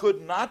God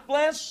could not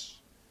bless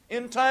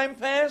in time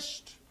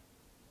past,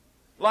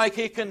 like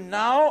he can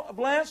now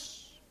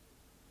bless.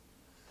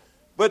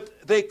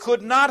 But they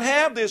could not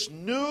have this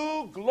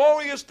new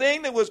glorious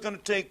thing that was going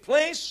to take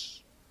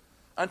place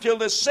until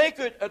the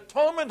sacred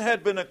atonement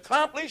had been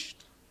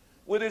accomplished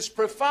with its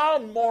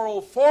profound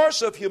moral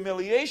force of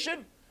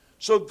humiliation,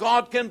 so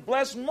God can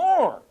bless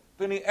more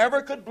than he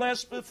ever could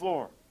bless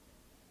before.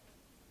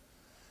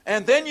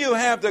 And then you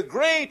have the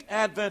great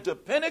advent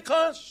of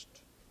Pentecost,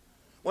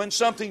 when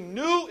something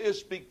new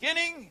is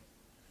beginning.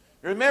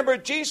 Remember,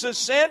 Jesus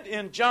said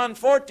in John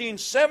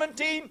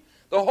 14:17,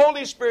 the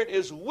Holy Spirit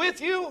is with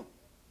you,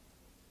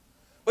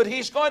 but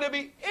he's going to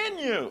be in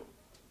you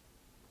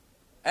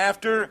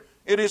after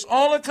it is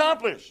all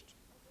accomplished.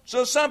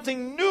 So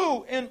something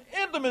new in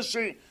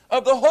intimacy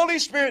of the Holy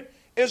Spirit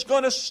is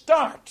going to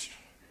start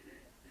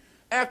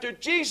after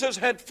Jesus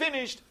had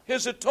finished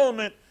his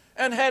atonement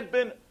and had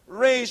been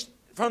raised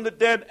from the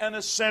dead and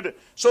ascended.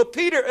 So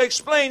Peter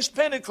explains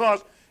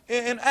Pentecost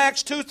in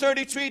Acts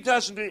 2:33,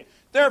 doesn't he?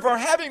 Therefore,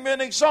 having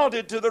been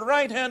exalted to the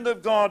right hand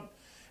of God,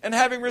 and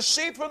having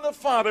received from the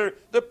Father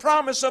the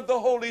promise of the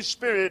Holy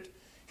Spirit,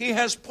 he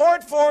has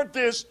poured forth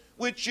this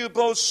which you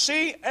both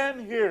see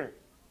and hear.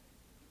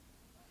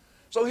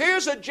 So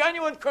here's a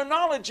genuine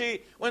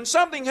chronology when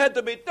something had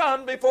to be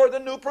done before the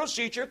new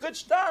procedure could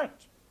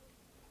start.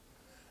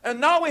 And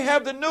now we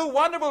have the new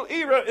wonderful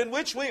era in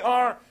which we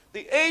are,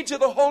 the age of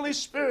the Holy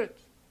Spirit,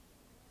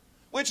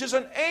 which is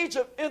an age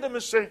of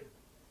intimacy.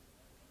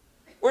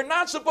 We're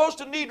not supposed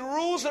to need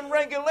rules and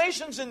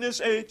regulations in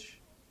this age,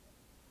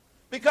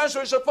 because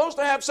we're supposed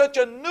to have such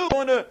a new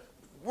one to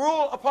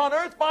rule upon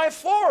earth by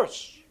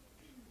force.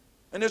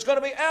 And there's going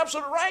to be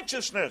absolute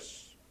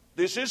righteousness.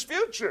 This is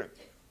future.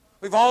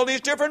 We've all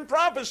these different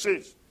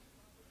prophecies.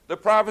 The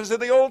prophecies of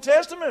the Old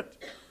Testament,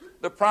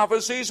 the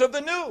prophecies of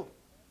the New,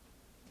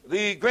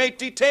 the great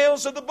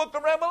details of the book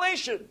of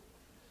Revelation,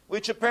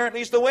 which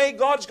apparently is the way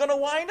God's going to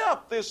wind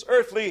up this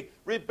earthly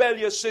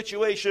rebellious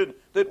situation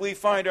that we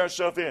find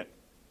ourselves in.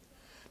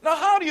 Now,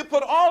 how do you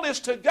put all this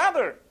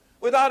together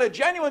without a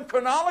genuine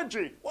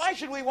chronology? Why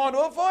should we want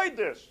to avoid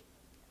this?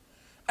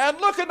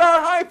 And look at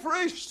our high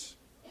priest.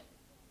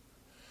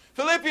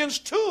 Philippians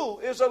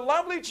 2 is a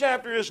lovely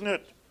chapter, isn't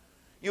it?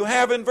 You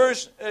have in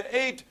verse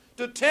 8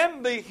 to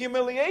 10 the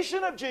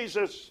humiliation of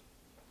Jesus,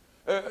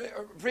 a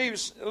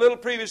little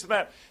previous to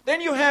that. Then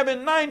you have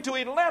in 9 to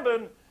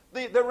 11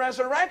 the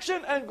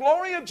resurrection and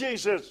glory of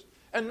Jesus.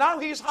 And now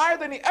he's higher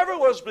than he ever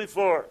was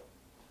before.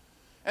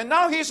 And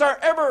now he's our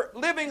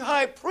ever-living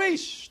high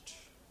priest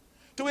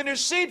to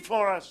intercede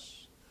for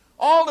us.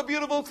 All the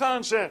beautiful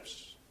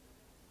concepts.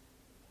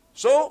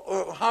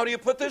 So, how do you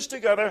put this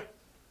together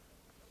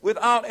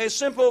without a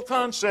simple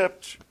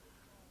concept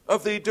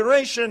of the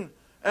duration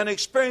and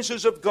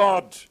experiences of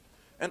God?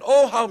 And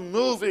oh, how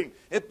moving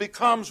it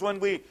becomes when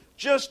we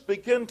just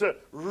begin to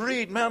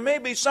read. Now,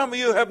 maybe some of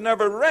you have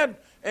never read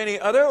any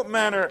other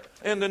manner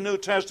in the New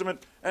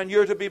Testament, and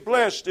you're to be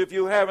blessed if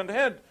you haven't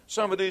had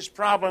some of these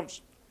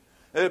problems.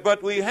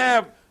 But we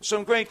have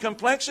some great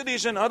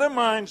complexities in other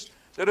minds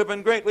that have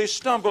been greatly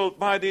stumbled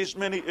by these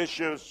many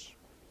issues.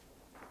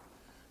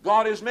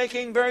 God is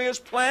making various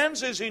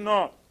plans, is he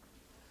not?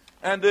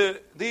 And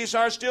these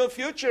are still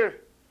future.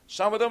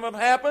 Some of them have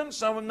happened,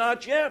 some have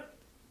not yet.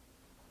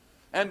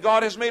 And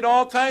God has made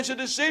all kinds of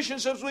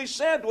decisions, as we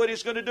said, what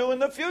he's going to do in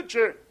the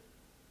future.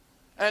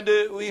 And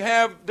we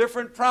have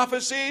different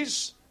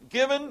prophecies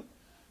given.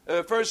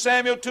 1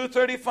 Samuel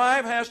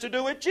 2:35 has to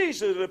do with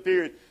Jesus, it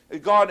appeared.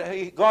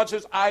 God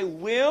says, I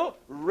will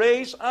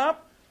raise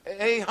up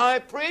a high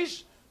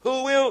priest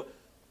who will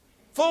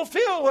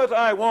fulfill what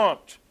I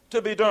want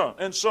to be done,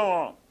 and so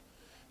on.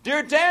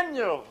 Dear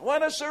Daniel,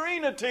 what a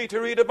serenity to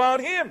read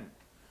about him.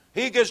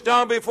 He gets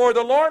down before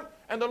the Lord,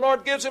 and the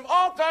Lord gives him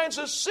all kinds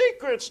of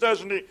secrets,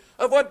 doesn't he,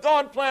 of what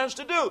God plans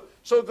to do.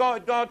 So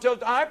God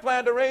tells, I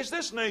plan to raise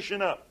this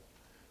nation up.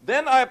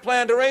 Then I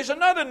plan to raise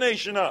another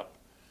nation up.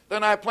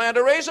 Then I plan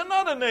to raise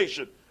another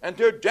nation. And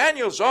dear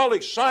Daniel's all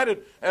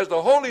excited as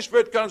the Holy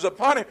Spirit comes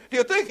upon him. Do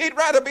you think he'd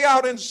rather be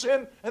out in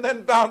sin and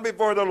then down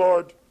before the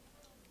Lord?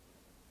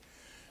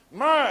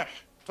 My,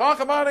 talk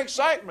about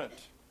excitement.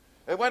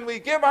 And when we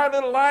give our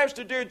little lives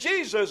to dear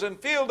Jesus and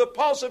feel the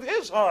pulse of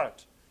his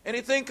heart,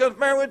 anything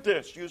compare with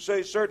this? You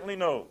say certainly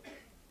no.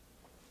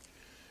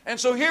 And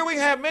so here we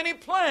have many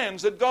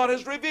plans that God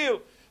has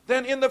revealed.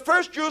 Then in the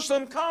First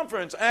Jerusalem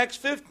Conference, Acts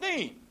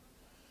 15,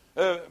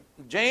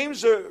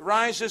 James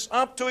rises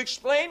up to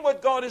explain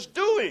what God is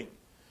doing.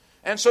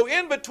 And so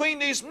in between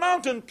these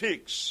mountain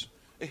peaks,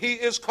 he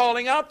is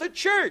calling out the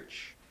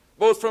church,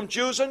 both from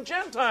Jews and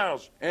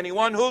Gentiles,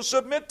 anyone who will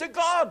submit to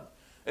God.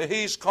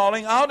 He's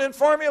calling out and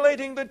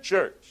formulating the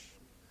church.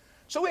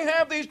 So we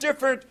have these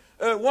different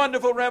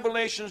wonderful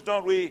revelations,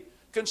 don't we,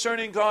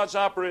 concerning God's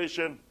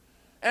operation.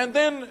 And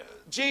then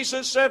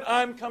Jesus said,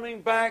 I'm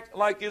coming back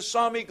like you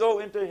saw me go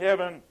into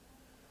heaven.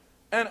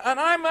 And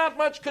I'm not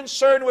much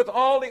concerned with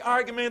all the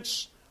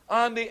arguments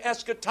on the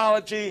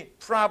eschatology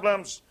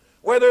problems,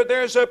 whether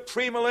there's a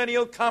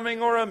premillennial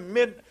coming or a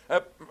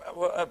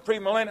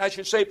premillennial, I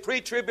should say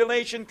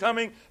pre-tribulation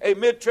coming, a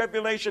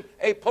mid-tribulation,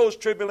 a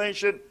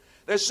post-tribulation.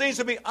 There seems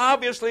to be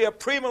obviously a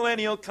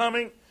premillennial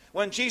coming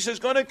when Jesus is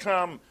going to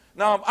come.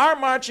 Now, our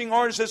marching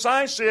orders, as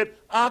I said,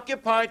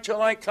 occupy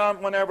till I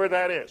come, whenever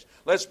that is.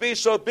 Let's be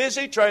so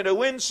busy trying to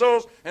win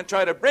souls and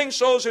try to bring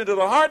souls into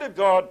the heart of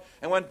God.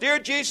 And when dear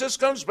Jesus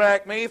comes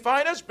back, may he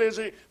find us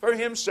busy for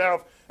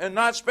himself and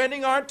not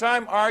spending our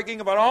time arguing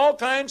about all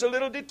kinds of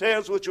little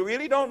details which we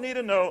really don't need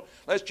to know.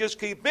 Let's just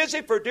keep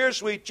busy for dear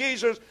sweet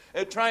Jesus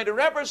and trying to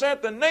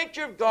represent the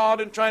nature of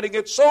God and trying to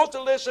get souls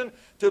to listen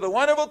to the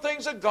wonderful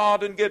things of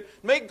God and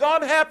make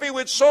God happy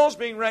with souls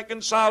being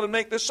reconciled and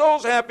make the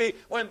souls happy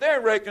when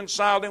they're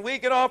reconciled, and we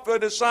get off to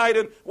the side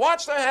and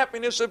watch the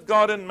happiness of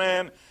God and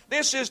man.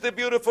 This is the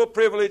beautiful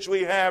privilege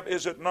we have,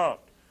 is it not?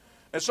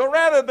 And so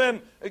rather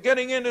than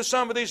getting into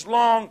some of these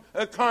long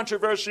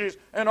controversies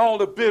and all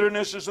the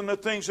bitternesses and the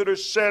things that are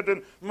said,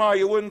 and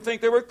you wouldn't think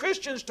they were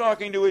Christians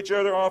talking to each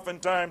other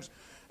oftentimes.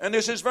 And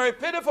this is very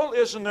pitiful,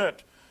 isn't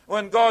it?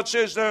 When God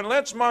says, then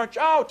let's march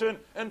out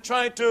and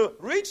try to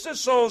reach the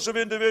souls of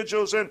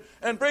individuals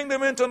and bring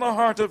them into the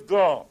heart of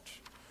God.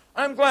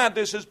 I'm glad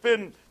this has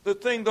been the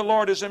thing the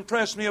Lord has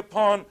impressed me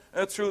upon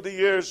through the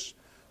years.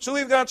 So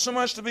we've got so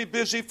much to be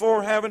busy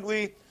for, haven't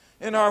we,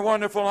 in our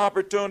wonderful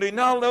opportunity.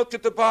 Now look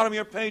at the bottom of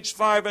your page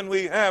 5, and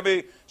we have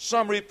a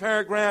summary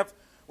paragraph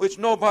which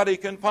nobody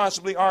can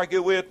possibly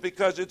argue with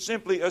because it's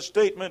simply a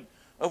statement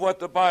of what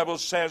the Bible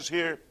says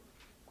here.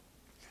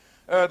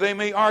 They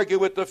may argue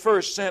with the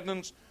first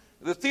sentence.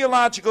 The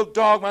theological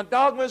dogma.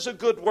 Dogma is a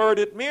good word.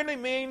 It merely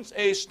means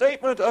a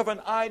statement of an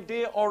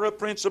idea or a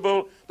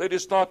principle that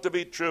is thought to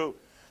be true.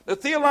 The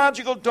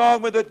theological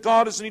dogma that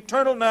God is an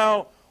eternal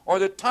now, or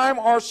that time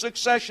or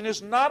succession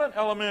is not an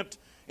element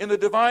in the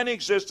divine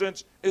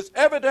existence, is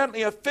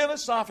evidently a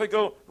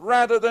philosophical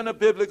rather than a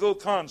biblical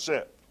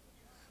concept.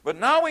 But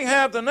now we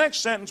have the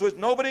next sentence which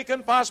nobody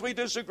can possibly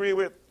disagree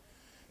with.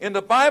 In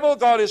the Bible,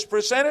 God is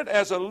presented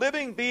as a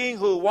living being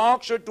who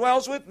walks or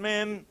dwells with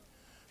men,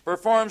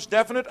 performs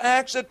definite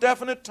acts at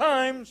definite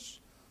times,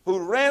 who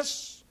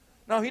rests.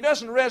 Now, he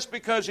doesn't rest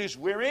because he's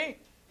weary.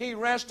 He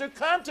rests to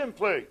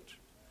contemplate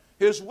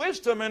his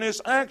wisdom and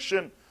his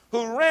action.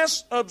 Who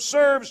rests,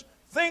 observes,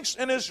 thinks,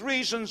 and his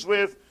reasons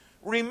with,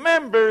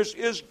 remembers,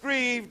 is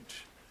grieved,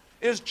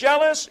 is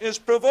jealous, is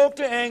provoked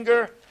to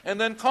anger, and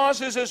then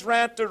causes his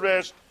wrath to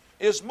rest,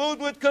 is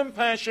moved with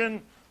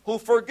compassion, who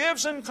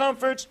forgives and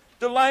comforts,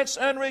 delights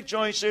and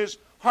rejoices,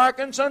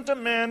 hearkens unto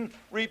men,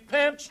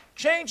 repents,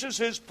 changes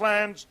his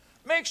plans,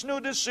 makes new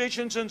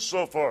decisions, and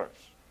so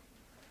forth.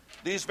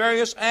 These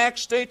various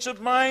acts, states of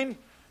mind,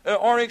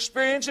 or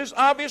experiences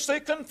obviously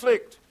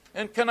conflict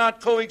and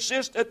cannot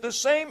coexist at the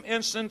same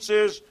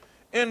instances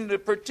in the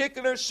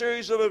particular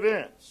series of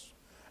events,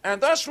 and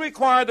thus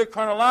require the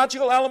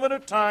chronological element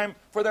of time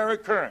for their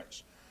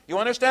occurrence. You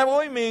understand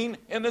what we mean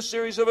in the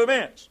series of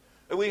events?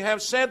 We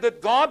have said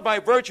that God, by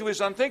virtue of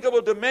his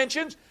unthinkable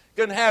dimensions,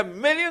 can have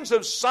millions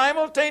of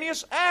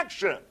simultaneous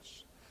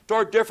actions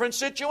toward different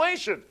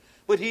situations,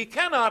 but he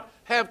cannot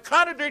have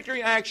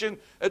contradictory action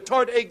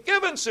toward a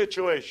given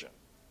situation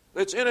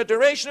that's in a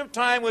duration of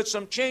time with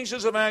some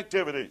changes of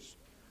activities.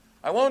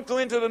 I won't go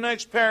into the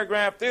next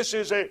paragraph. This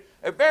is a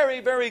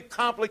very, very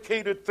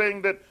complicated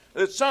thing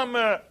that some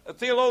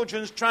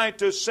theologians try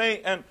to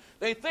say, and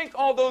they think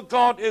although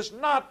God is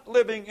not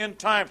living in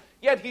time,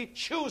 yet he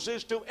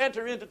chooses to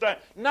enter into time.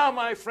 Now,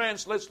 my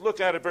friends, let's look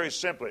at it very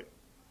simply.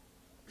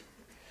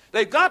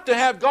 They've got to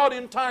have God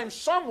in time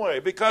some way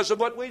because of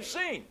what we've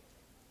seen.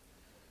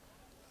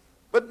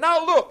 But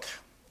now look,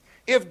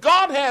 if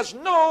God has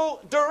no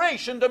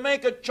duration to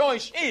make a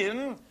choice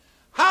in,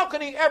 how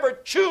can he ever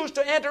choose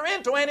to enter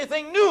into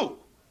anything new?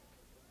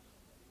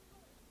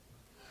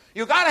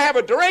 You've got to have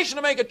a duration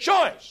to make a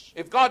choice.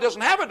 If God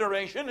doesn't have a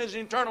duration, is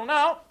eternal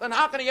now, then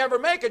how can he ever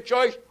make a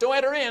choice to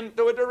enter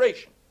into a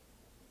duration?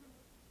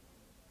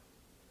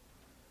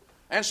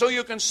 And so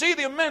you can see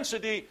the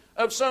immensity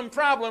of some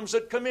problems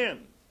that come in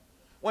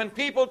when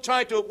people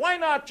try to, why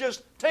not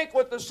just take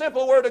what the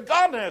simple Word of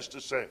God has to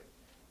say?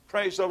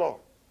 Praise the Lord.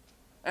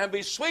 And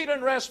be sweet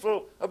and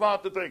restful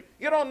about the thing.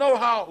 You don't know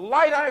how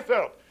light I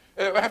felt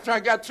after I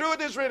got through with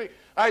this reading.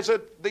 I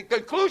said, the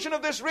conclusion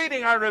of this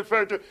reading I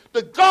referred to,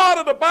 the God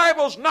of the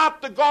Bible is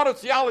not the God of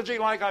theology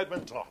like I've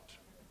been taught.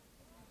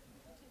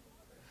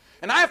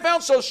 And I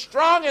felt so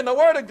strong in the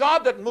Word of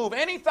God that move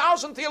any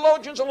 1,000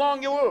 theologians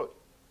along you would.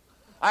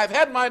 I've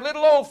had my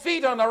little old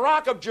feet on the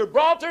rock of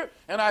Gibraltar,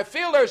 and I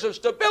feel there's a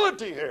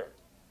stability here.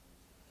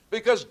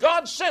 Because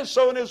God says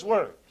so in His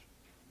Word.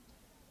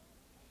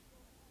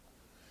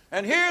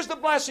 And here's the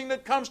blessing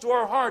that comes to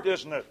our heart,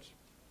 isn't it?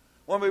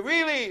 When we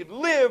really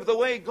live the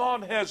way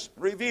God has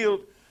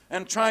revealed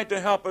and tried to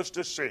help us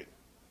to see.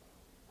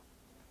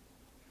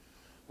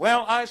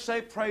 Well, I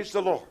say praise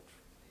the Lord.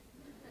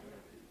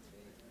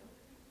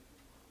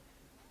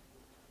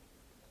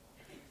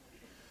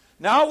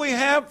 Now we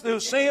have to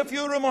say a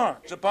few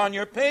remarks upon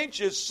your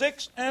pages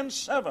 6 and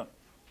 7.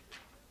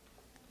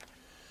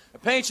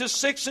 Pages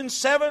 6 and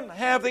 7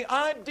 have the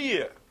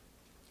idea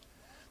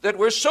that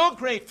we're so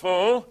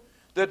grateful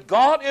that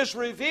God is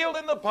revealed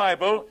in the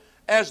Bible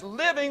as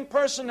living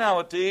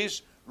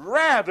personalities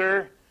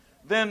rather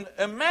than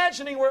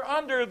imagining we're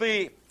under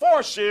the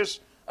forces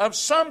of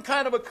some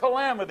kind of a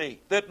calamity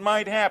that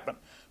might happen.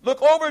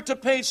 Look over to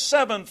page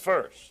 7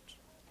 first.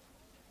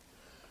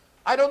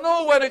 I don't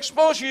know what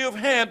exposure you've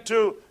had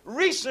to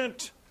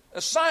recent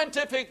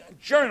scientific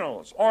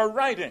journals or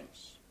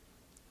writings.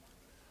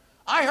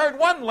 I heard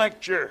one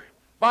lecture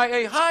by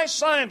a high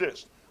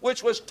scientist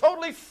which was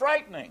totally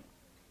frightening.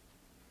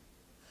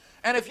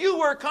 And if you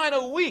were kind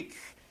of weak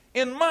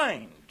in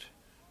mind,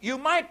 you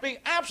might be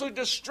absolutely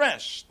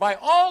distressed by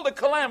all the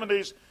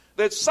calamities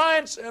that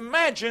science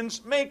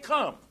imagines may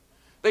come.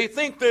 They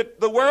think that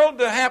the world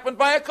happened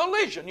by a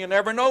collision. You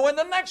never know when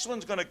the next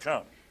one's going to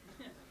come.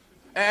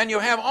 And you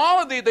have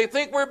all of these, they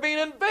think we're being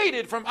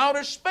invaded from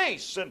outer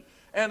space.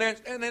 And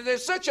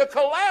there's such a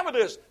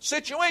calamitous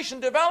situation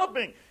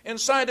developing in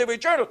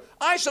scientific journals.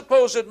 I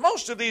suppose that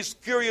most of these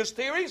curious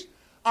theories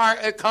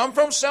come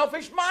from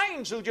selfish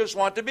minds who just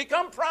want to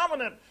become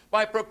prominent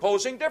by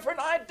proposing different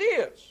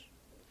ideas.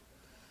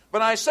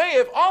 But I say,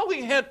 if all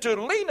we had to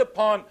lean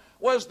upon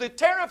was the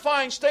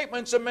terrifying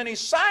statements of many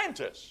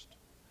scientists,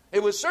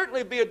 it would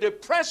certainly be a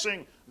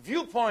depressing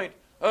viewpoint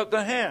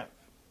to have.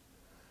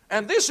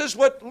 And this is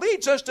what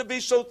leads us to be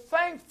so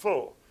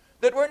thankful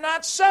that we're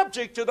not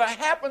subject to the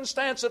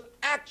happenstance of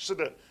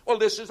accident. Well,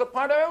 this is a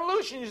part of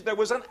evolution. There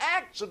was an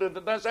accident,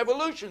 and thus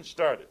evolution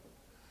started.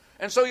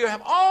 And so you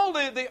have all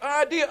the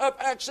idea of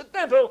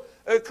accidental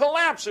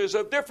collapses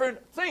of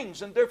different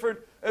things and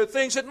different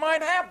things that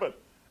might happen.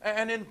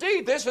 And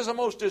indeed, this is a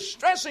most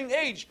distressing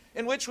age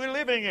in which we're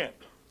living in.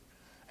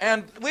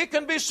 And we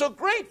can be so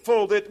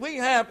grateful that we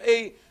have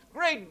a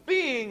great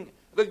being.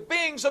 The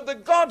beings of the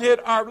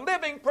Godhead are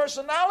living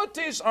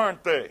personalities,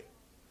 aren't they?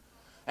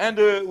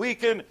 And we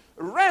can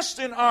rest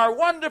in our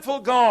wonderful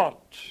God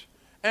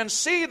and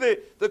see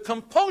the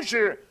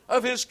composure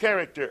of His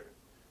character.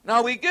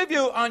 Now, we give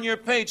you on your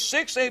page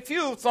 6 a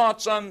few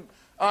thoughts on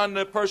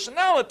the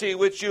personality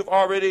which you've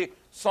already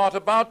thought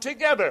about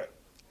together.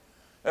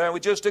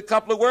 With just a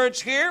couple of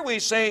words here, we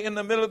say in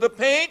the middle of the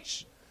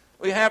page,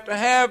 we have to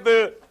have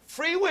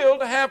free will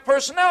to have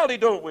personality,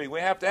 don't we? We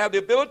have to have the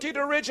ability to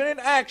originate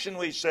action,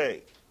 we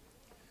say.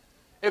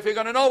 If you're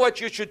going to know what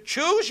you should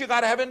choose, you've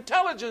got to have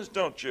intelligence,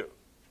 don't you?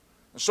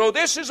 So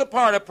this is a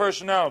part of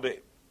personality.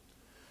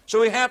 So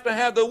we have to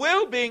have the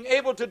will being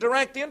able to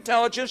direct the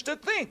intelligence to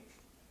think.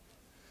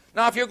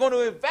 Now, if you're going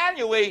to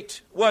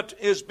evaluate what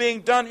is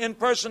being done in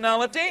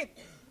personality,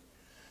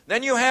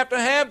 then you have to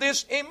have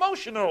this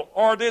emotional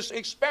or this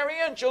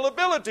experiential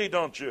ability,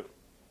 don't you?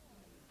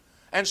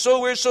 And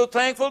so we're so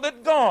thankful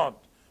that God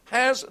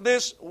has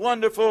this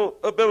wonderful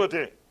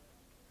ability.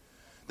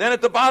 Then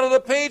at the bottom of the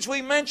page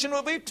we mention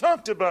what we've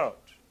talked about,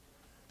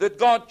 that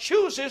God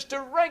chooses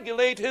to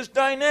regulate His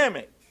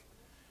dynamic.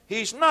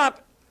 He's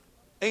not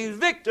a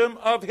victim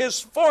of His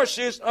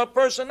forces of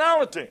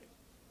personality.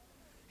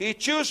 He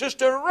chooses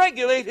to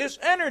regulate His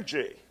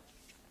energy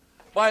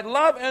by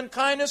love and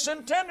kindness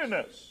and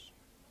tenderness.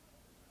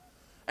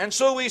 And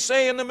so we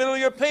say in the middle of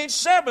your page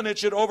 7, it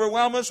should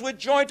overwhelm us with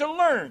joy to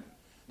learn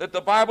that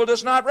the Bible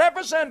does not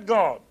represent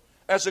God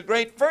as a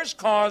great first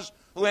cause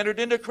who entered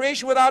into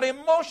creation without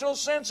emotional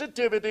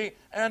sensitivity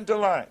and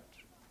delight.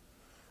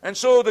 And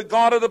so the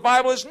God of the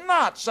Bible is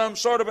not some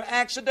sort of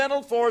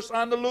accidental force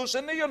on the loose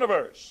in the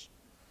universe,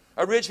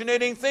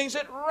 originating things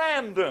at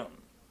random,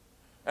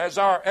 as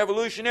our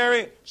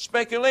evolutionary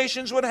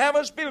speculations would have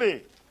us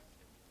believe.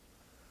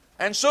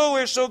 And so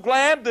we're so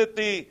glad that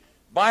the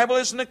Bible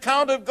is an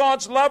account of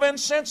God's love and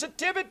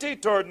sensitivity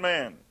toward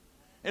man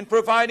in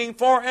providing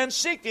for and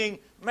seeking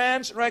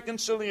man's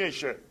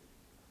reconciliation.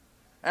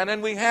 And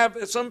then we have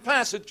some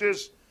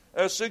passages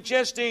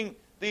suggesting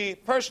the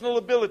personal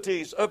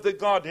abilities of the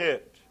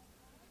Godhead.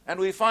 And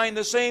we find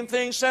the same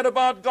thing said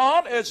about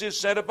God as is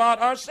said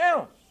about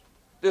ourselves.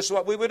 This is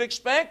what we would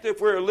expect if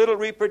we're a little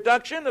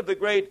reproduction of the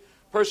great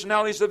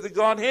personalities of the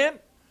Godhead.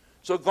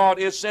 So God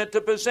is said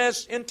to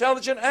possess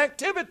intelligent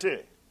activity,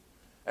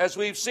 as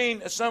we've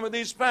seen in some of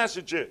these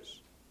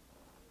passages.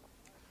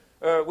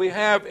 We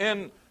have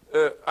in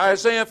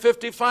Isaiah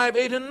 55,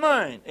 8 and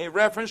 9, a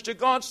reference to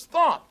God's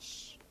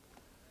thoughts.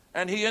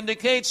 And He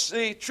indicates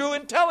the true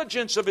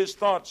intelligence of His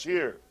thoughts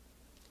here.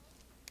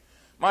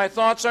 My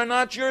thoughts are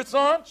not your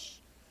thoughts,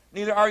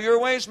 neither are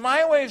your ways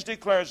my ways,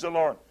 declares the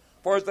Lord.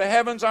 For as the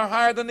heavens are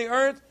higher than the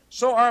earth,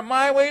 so are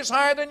my ways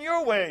higher than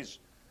your ways,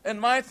 and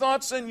my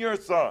thoughts and your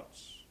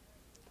thoughts.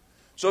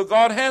 So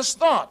God has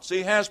thoughts.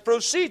 He has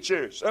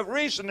procedures of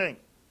reasoning,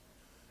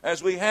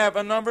 as we have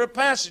a number of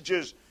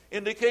passages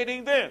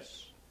indicating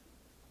this.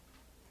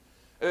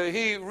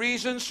 He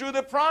reasons through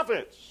the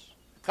prophets.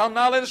 Come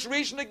now, let us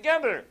reason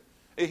together.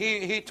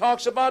 He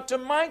talks about to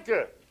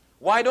Micah,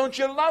 why don't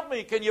you love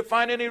me? Can you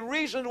find any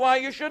reason why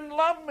you shouldn't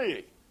love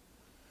me?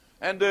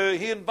 And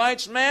he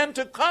invites man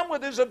to come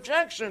with his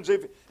objections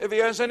if he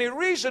has any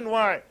reason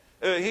why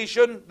they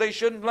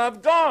shouldn't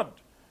love God.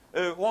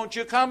 Won't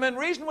you come and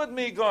reason with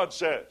me, God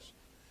says.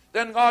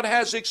 Then God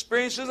has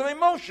experiences of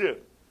emotion.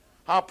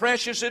 How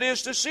precious it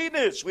is to see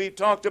this. We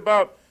talked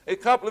about a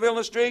couple of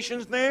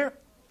illustrations there.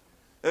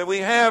 We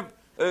have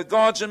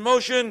God's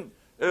emotion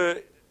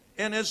in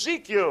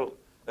Ezekiel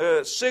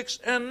 6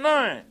 and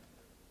 9.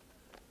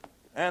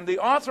 And the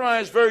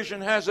Authorized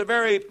Version has a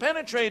very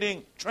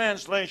penetrating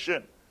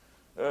translation.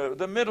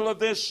 The middle of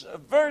this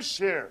verse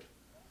here,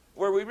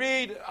 where we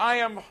read, I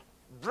am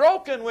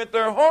broken with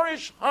their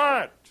whorish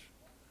heart,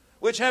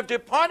 which have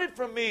departed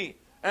from me,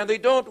 and they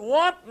don't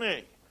want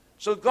me.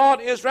 So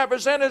God is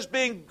represented as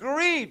being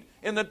grieved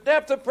in the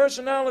depth of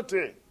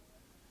personality.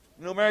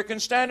 In the American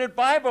Standard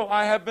Bible,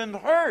 I have been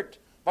hurt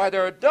by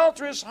their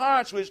adulterous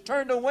hearts which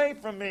turned away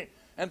from me,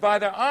 and by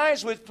their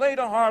eyes which played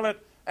a harlot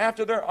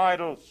after their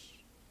idols.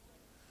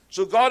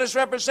 So God is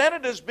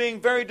represented as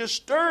being very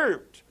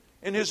disturbed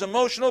in his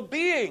emotional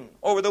being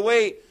over the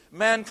way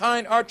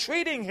mankind are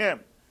treating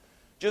him.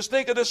 Just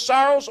think of the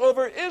sorrows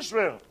over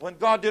Israel when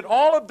God did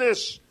all of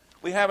this.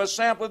 We have a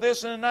sample of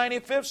this in the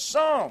 95th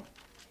Psalm,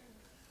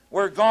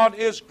 where God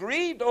is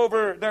grieved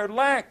over their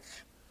lack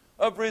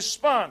of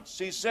response.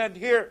 He said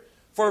here,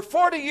 for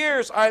 40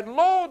 years I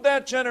loathed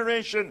that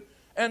generation,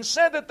 and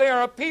said that they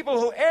are a people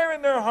who err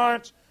in their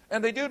hearts,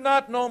 and they do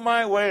not know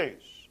my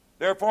ways.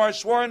 Therefore I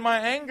swore in my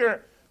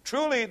anger,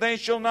 truly they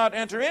shall not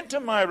enter into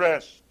my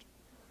rest.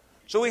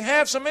 So we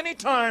have so many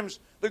times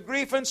the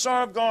grief and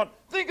sorrow of God.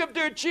 Think of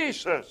dear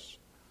Jesus.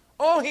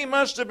 Oh, he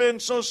must have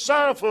been so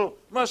sorrowful,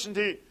 mustn't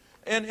he?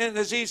 And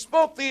as he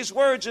spoke these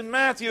words in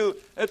Matthew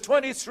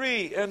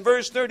 23 and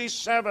verse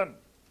 37,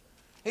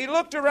 he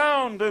looked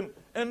around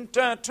and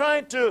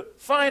tried to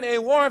find a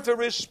warmth of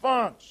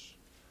response.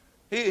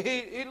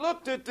 He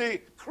looked at the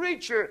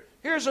creature.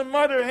 Here's a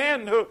mother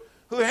hen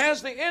who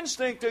has the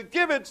instinct to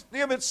give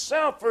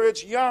itself for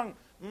its young.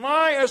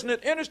 My, isn't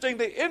it interesting,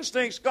 the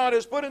instincts God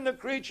has put in the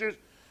creatures.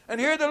 And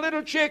here the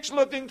little chicks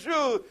looking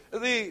through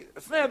the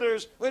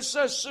feathers with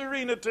such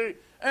serenity.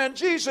 And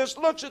Jesus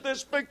looks at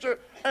this picture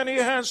and he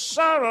has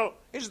sorrow.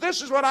 He says,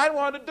 this is what I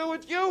want to do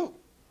with you.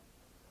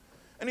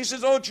 And he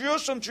says, oh,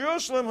 Jerusalem,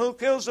 Jerusalem, who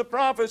kills the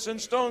prophets and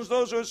stones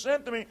those who are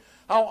sent to me.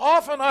 How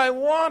often I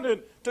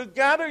wanted to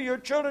gather your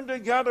children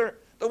together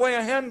the way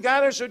a hen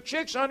gathers her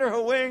chicks under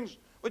her wings.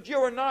 But you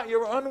were not, you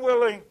were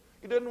unwilling.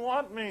 You didn't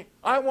want me.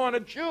 I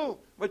wanted you,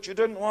 but you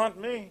didn't want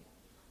me.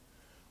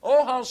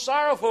 Oh, how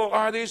sorrowful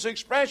are these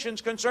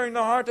expressions concerning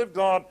the heart of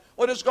God.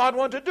 What does God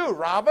want to do?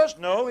 Rob us?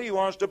 No, he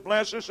wants to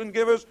bless us and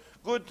give us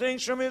good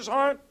things from his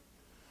heart.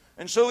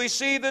 And so we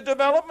see the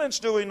developments,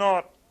 do we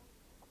not?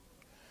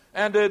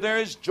 And there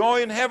is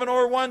joy in heaven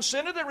over one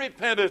sinner that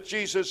repenteth,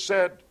 Jesus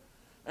said.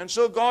 And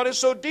so God is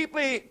so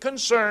deeply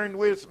concerned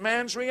with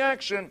man's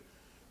reaction.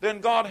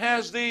 Then God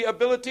has the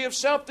ability of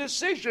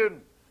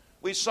self-decision.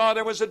 We saw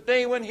there was a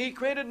day when he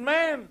created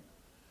man.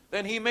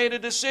 Then he made a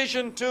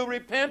decision to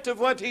repent of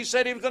what he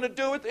said he was going to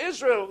do with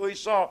Israel, we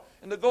saw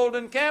in the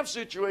golden calf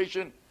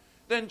situation.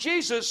 Then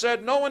Jesus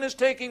said, no one is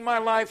taking my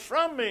life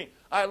from me.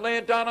 I lay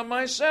it down on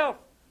myself.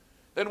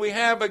 Then we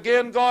have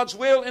again God's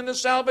will in the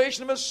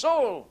salvation of a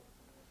soul.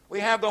 We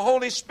have the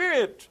Holy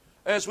Spirit,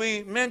 as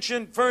we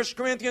mentioned 1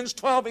 Corinthians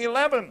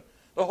 12:11.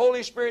 The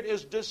Holy Spirit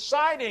is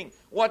deciding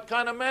what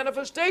kind of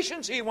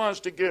manifestations he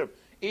wants to give,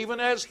 even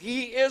as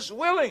he is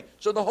willing.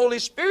 So the Holy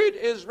Spirit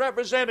is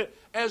represented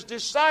as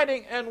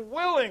deciding and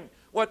willing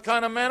what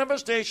kind of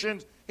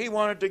manifestations he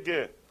wanted to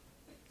give.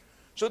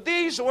 So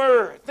these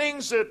were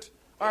things that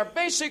are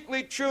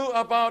basically true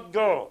about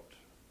God.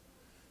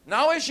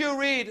 Now as you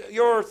read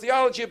your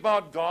theology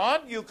about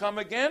God, you come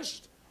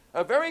against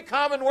a very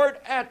common word,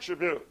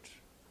 attribute.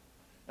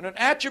 And an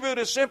attribute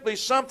is simply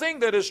something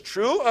that is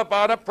true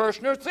about a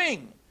person or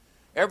thing.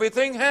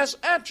 Everything has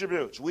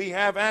attributes. We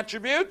have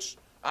attributes.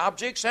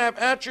 Objects have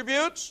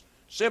attributes,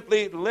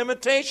 simply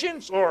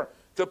limitations or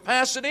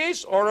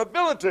capacities or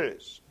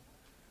abilities.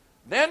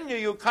 Then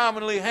you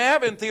commonly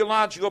have in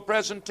theological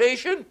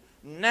presentation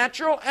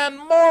natural and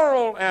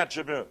moral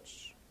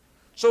attributes.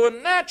 So a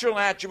natural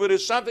attribute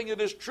is something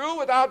that is true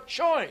without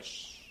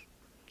choice,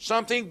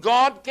 something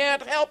God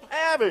can't help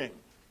having.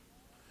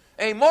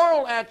 A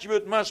moral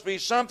attribute must be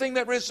something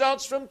that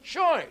results from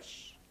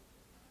choice,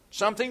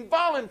 something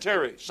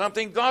voluntary,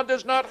 something God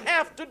does not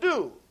have to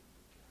do.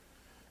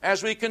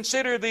 As we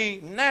consider the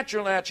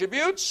natural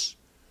attributes,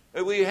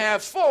 we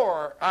have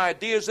four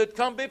ideas that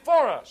come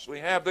before us. We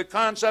have the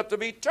concept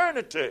of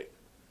eternity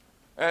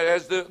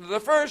as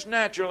the first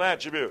natural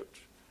attribute.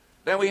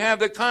 Then we have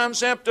the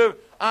concept of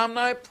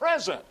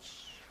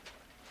omnipresence.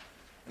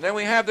 Then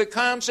we have the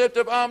concept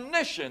of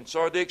omniscience,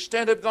 or the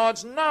extent of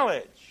God's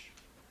knowledge.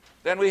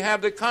 Then we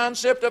have the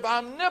concept of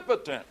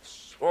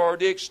omnipotence, or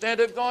the extent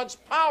of God's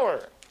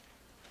power.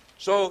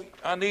 So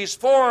on these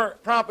four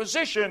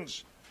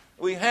propositions,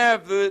 we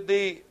have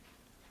the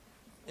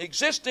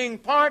existing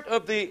part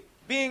of the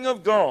being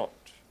of God.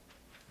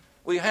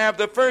 We have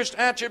the first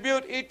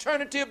attribute,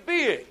 eternity of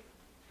being.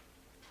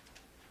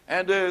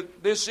 And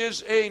this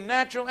is a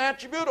natural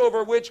attribute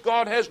over which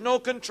God has no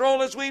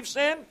control, as we've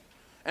said.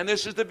 And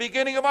this is the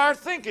beginning of our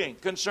thinking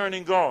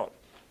concerning God.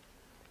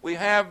 We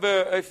have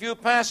a few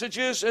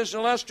passages as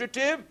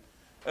illustrative.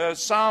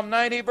 Psalm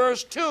 90,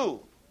 verse 2.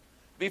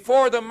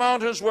 Before the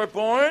mountains were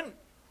born,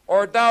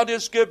 or thou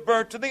didst give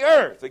birth to the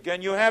earth.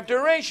 Again, you have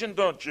duration,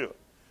 don't you?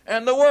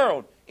 And the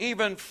world,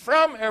 even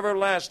from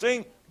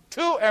everlasting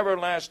to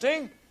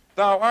everlasting,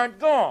 thou art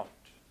God.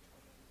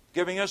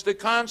 Giving us the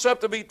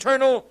concept of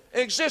eternal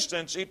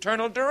existence,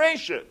 eternal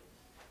duration.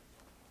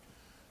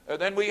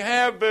 Then we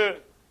have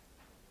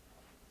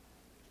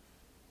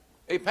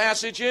a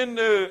passage in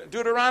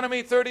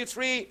Deuteronomy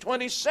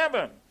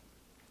 33:27.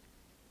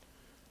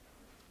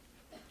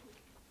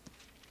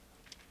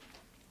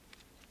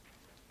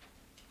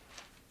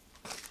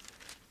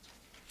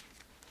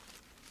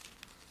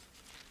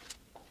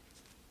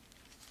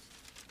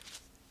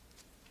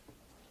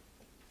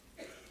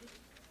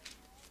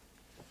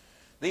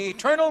 The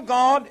eternal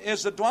God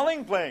is the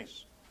dwelling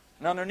place,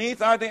 and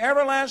underneath are the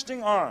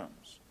everlasting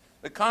arms.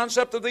 The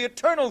concept of the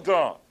eternal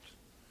God,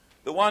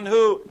 the one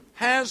who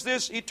has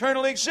this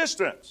eternal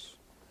existence.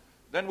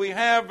 Then we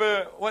have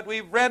what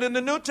we've read in the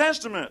New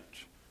Testament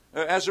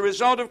as a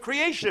result of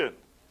creation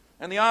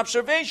and the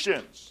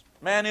observations.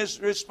 Man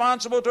is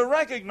responsible to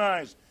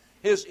recognize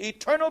his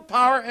eternal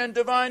power and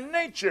divine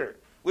nature,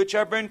 which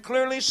have been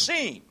clearly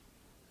seen.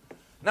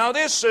 Now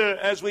this,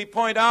 as we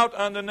point out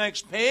on the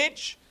next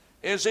page,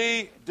 is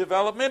a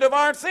development of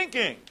our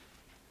thinking.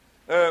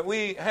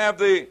 We have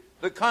the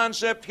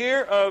concept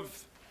here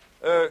of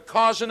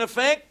cause and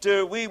effect.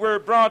 We were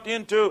brought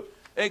into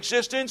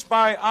existence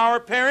by our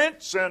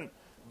parents, and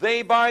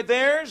they by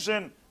theirs,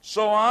 and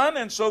so on.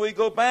 And so we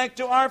go back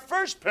to our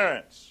first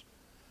parents.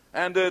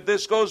 And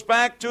this goes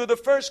back to the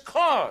first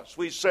cause,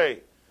 we say.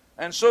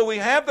 And so we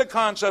have the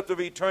concept of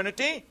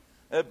eternity,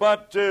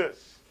 but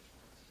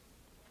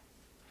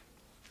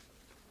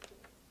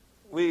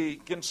we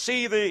can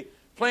see the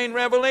plain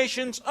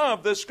revelations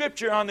of the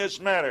Scripture on this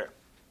matter.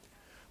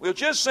 We'll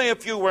just say a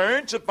few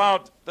words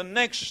about the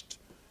next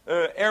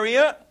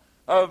area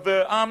of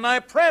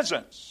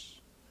omnipresence.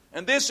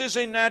 And this is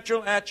a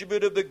natural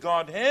attribute of the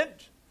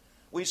Godhead.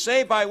 We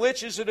say, by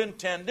which is it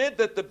intended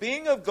that the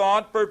being of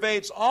God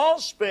pervades all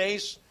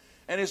space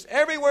and is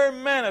everywhere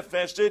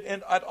manifested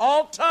at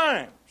all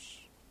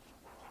times.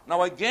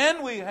 Now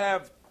again, we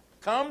have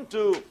come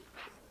to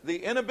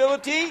the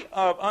inability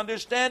of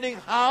understanding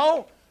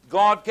how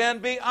God can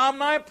be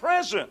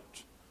omnipresent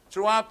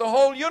throughout the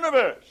whole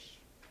universe.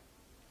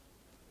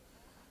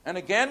 And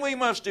again, we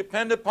must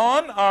depend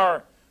upon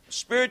our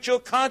spiritual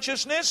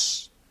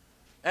consciousness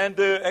and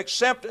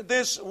accept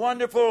this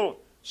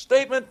wonderful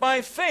statement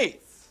by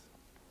faith.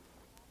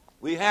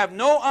 We have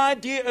no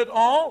idea at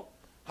all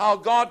how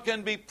God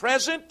can be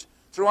present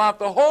throughout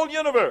the whole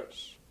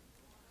universe.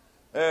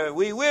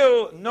 We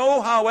will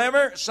know,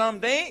 however,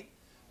 someday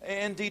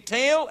in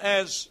detail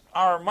as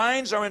our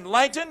minds are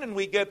enlightened and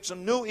we get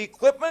some new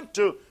equipment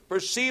to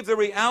perceive the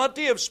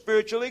reality of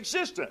spiritual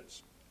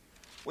existence.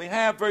 We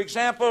have, for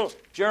example,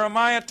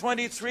 Jeremiah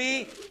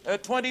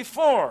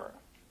 23:24,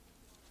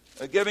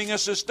 giving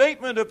us a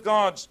statement of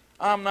God's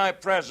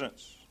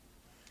omnipresence.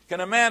 Can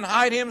a man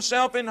hide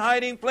himself in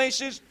hiding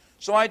places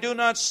so I do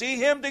not see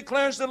him,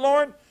 declares the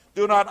Lord?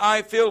 Do not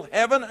I fill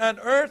heaven and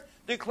earth,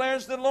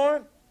 declares the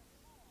Lord?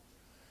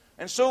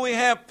 And so we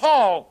have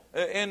Paul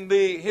in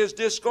his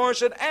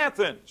discourse at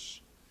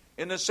Athens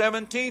in the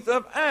 17th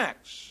of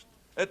Acts,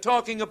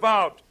 talking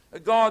about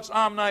God's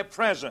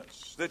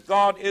omnipresence, that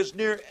God is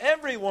near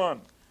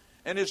everyone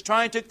and is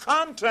trying to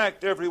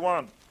contact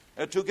everyone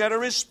to get a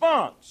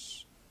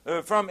response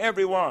from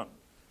everyone.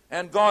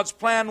 And God's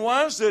plan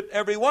was that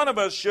every one of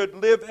us should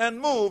live and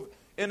move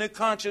in a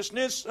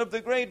consciousness of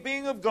the great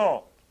being of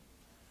God.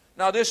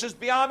 Now this is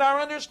beyond our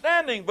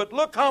understanding, but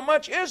look how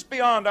much is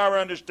beyond our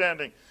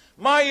understanding.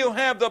 My, you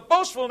have the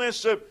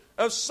boastfulness of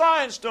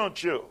science,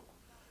 don't you?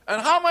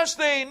 And how much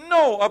they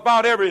know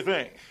about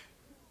everything.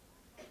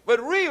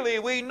 But really,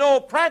 we know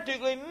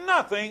practically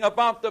nothing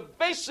about the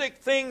basic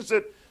things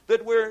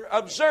that we're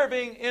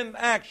observing in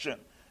action.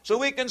 So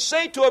we can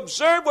say to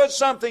observe what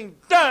something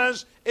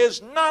does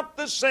is not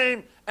the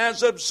same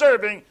as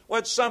observing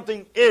what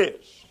something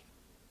is.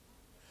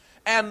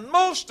 And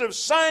most of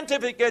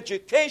scientific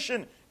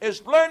education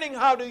is learning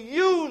how to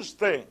use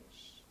things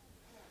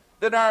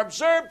that are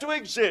observed to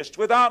exist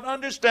without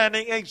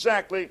understanding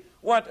exactly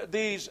what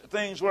these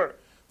things were.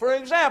 For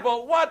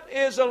example, what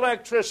is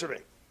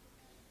electricity?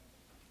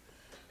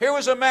 Here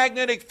was a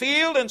magnetic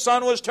field, and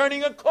someone was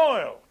turning a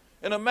coil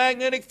in a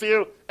magnetic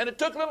field, and it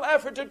took a little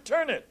effort to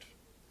turn it.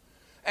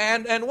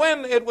 And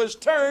when it was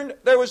turned,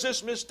 there was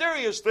this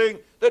mysterious thing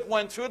that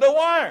went through the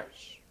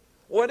wires.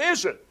 What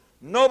is it?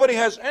 Nobody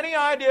has any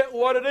idea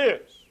what it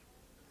is.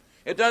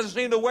 It doesn't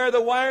seem to wear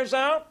the wires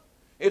out.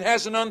 It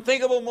has an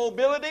unthinkable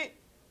mobility.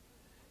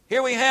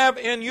 Here we have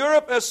in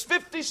Europe a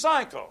 50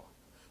 cycle.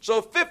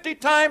 So 50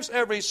 times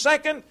every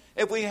second,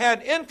 if we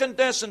had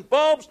incandescent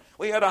bulbs,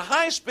 we had a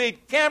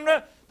high-speed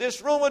camera,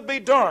 this room would be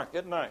dark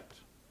at night.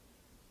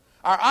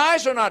 Our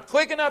eyes are not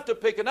quick enough to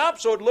pick it up,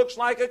 so it looks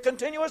like a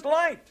continuous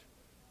light.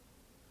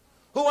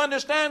 Who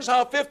understands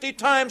how 50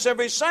 times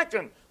every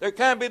second there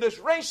can be this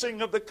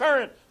racing of the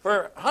current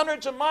for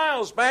hundreds of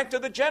miles back to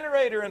the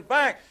generator and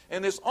back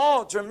in this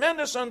all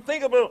tremendous,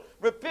 unthinkable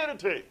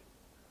rapidity?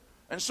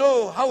 And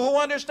so, who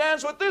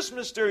understands what this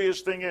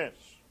mysterious thing is?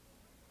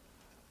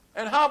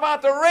 And how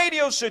about the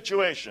radio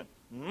situation?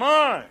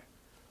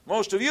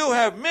 Most of you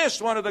have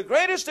missed one of the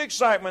greatest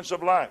excitements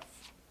of life.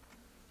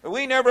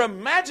 We never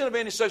imagined of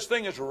any such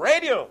thing as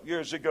radio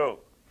years ago.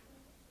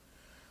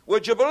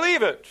 Would you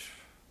believe it?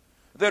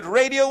 That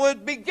radio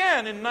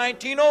began in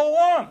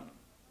 1901.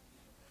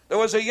 There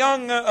was a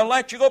young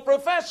electrical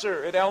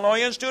professor at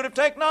Illinois Institute of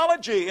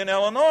Technology in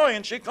Illinois,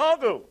 in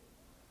Chicago,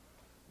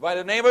 by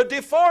the name of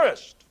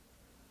DeForest.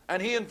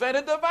 And he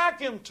invented the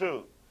vacuum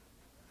tube.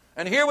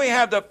 And here we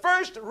have the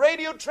first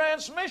radio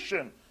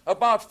transmission,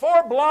 about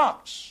 4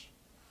 blocks.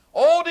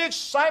 All the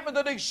excitement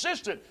that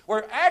existed.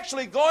 We're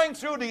actually going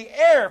through the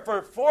air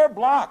for 4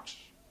 blocks.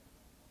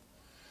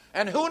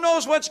 And who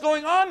knows what's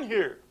going on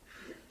here?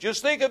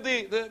 Just think of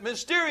the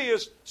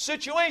mysterious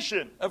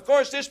situation. Of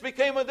course, this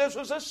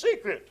was a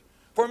secret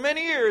for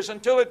many years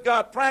until it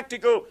got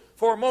practical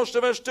for most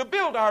of us to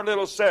build our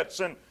little sets,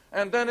 and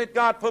then it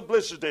got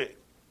publicity.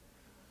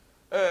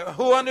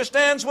 Who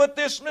understands what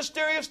this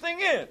mysterious thing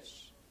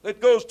is that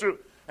goes through?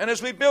 And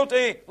as we built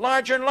a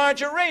larger and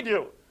larger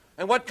radio,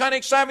 and what kind of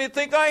excitement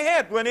do you think I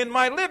had when in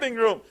my living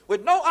room,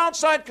 with no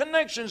outside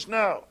connections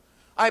now,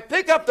 I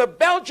pick up the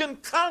Belgian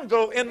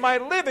Congo in my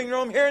living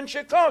room here in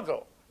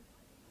Chicago.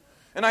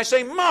 And I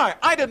say,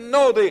 I didn't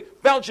know the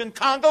Belgian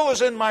Congo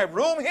was in my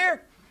room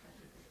here.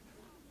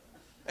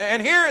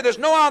 And here, there's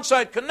no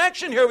outside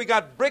connection. Here we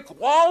got brick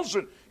walls,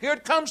 and here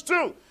it comes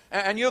through.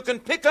 And you can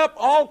pick up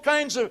all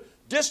kinds of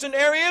distant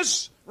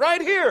areas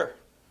right here.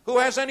 Who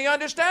has any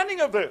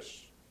understanding of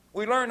this?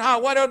 We learn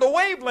what are the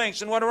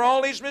wavelengths and what are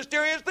all these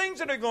mysterious things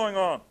that are going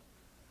on.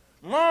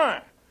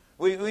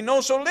 We know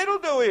so little,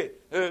 do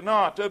we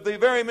not, of the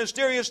very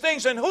mysterious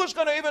things. And who's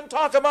going to even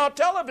talk about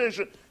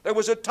television? There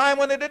was a time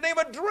when they didn't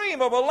even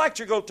dream of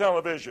electrical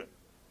television.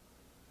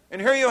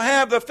 And here you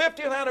have the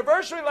 50th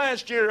anniversary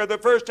last year of the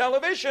first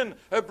television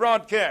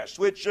broadcast,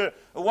 which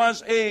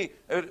was a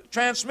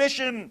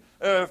transmission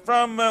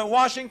from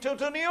Washington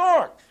to New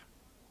York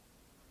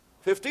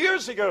 50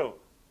 years ago.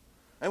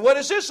 And what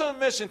is this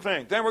missing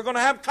thing? Then we're going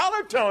to have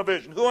color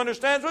television. Who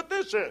understands what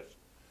this is?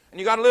 And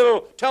you got a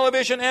little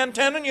television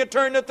antenna, and you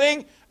turn the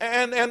thing,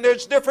 and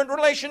there's different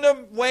relation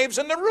of waves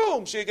in the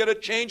room, so you get a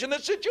change in the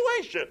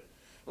situation.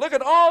 Look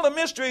at all the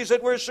mysteries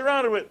that we're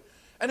surrounded with.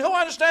 And who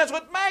understands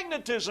what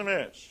magnetism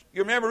is?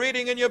 You remember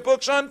reading in your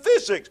books on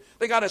physics.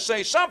 They got to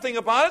say something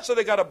about it, so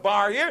they got a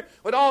bar here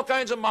with all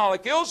kinds of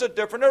molecules at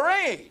different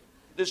array,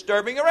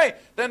 disturbing array.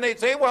 Then they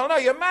say, well, no,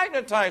 you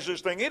magnetize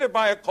this thing, either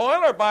by a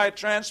coil or by a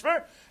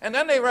transfer, and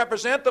then they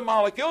represent the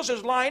molecules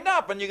as lined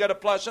up, and you get a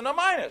plus and a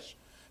minus.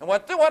 And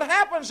what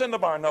happens in the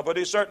bar?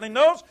 Nobody certainly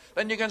knows.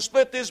 Then you can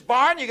split this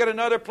bar, and you get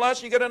another plus,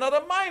 and you get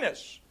another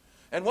minus.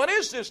 And what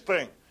is this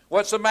thing?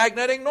 What's the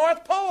magnetic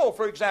North Pole,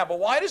 for example?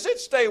 Why does it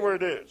stay where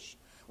it is?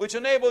 Which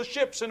enables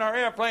ships and our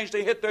airplanes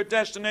to hit their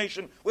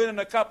destination within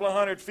a couple of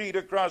 100 feet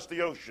across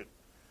the ocean.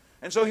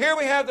 And so here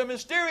we have the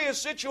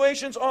mysterious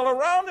situations all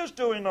around us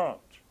doing on.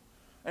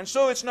 And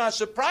so it's not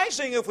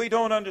surprising if we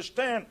don't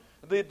understand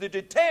the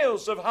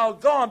details of how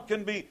God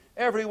can be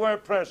everywhere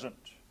present.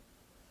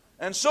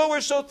 And so we're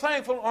so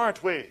thankful,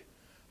 aren't we,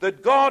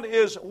 that God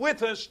is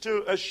with us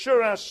to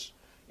assure us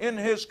in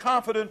His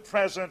confident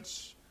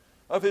presence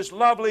of His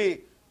lovely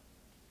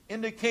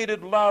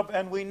indicated love.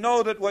 And we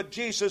know that what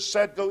Jesus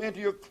said, go into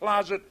your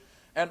closet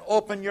and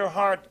open your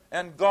heart,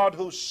 and God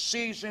who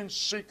sees in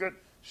secret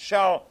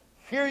shall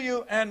hear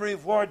you and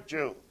reward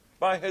you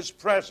by His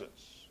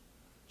presence.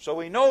 So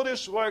we know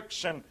this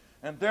works, and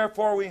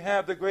therefore we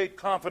have the great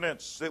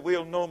confidence that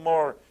we'll know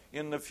more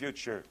in the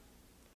future.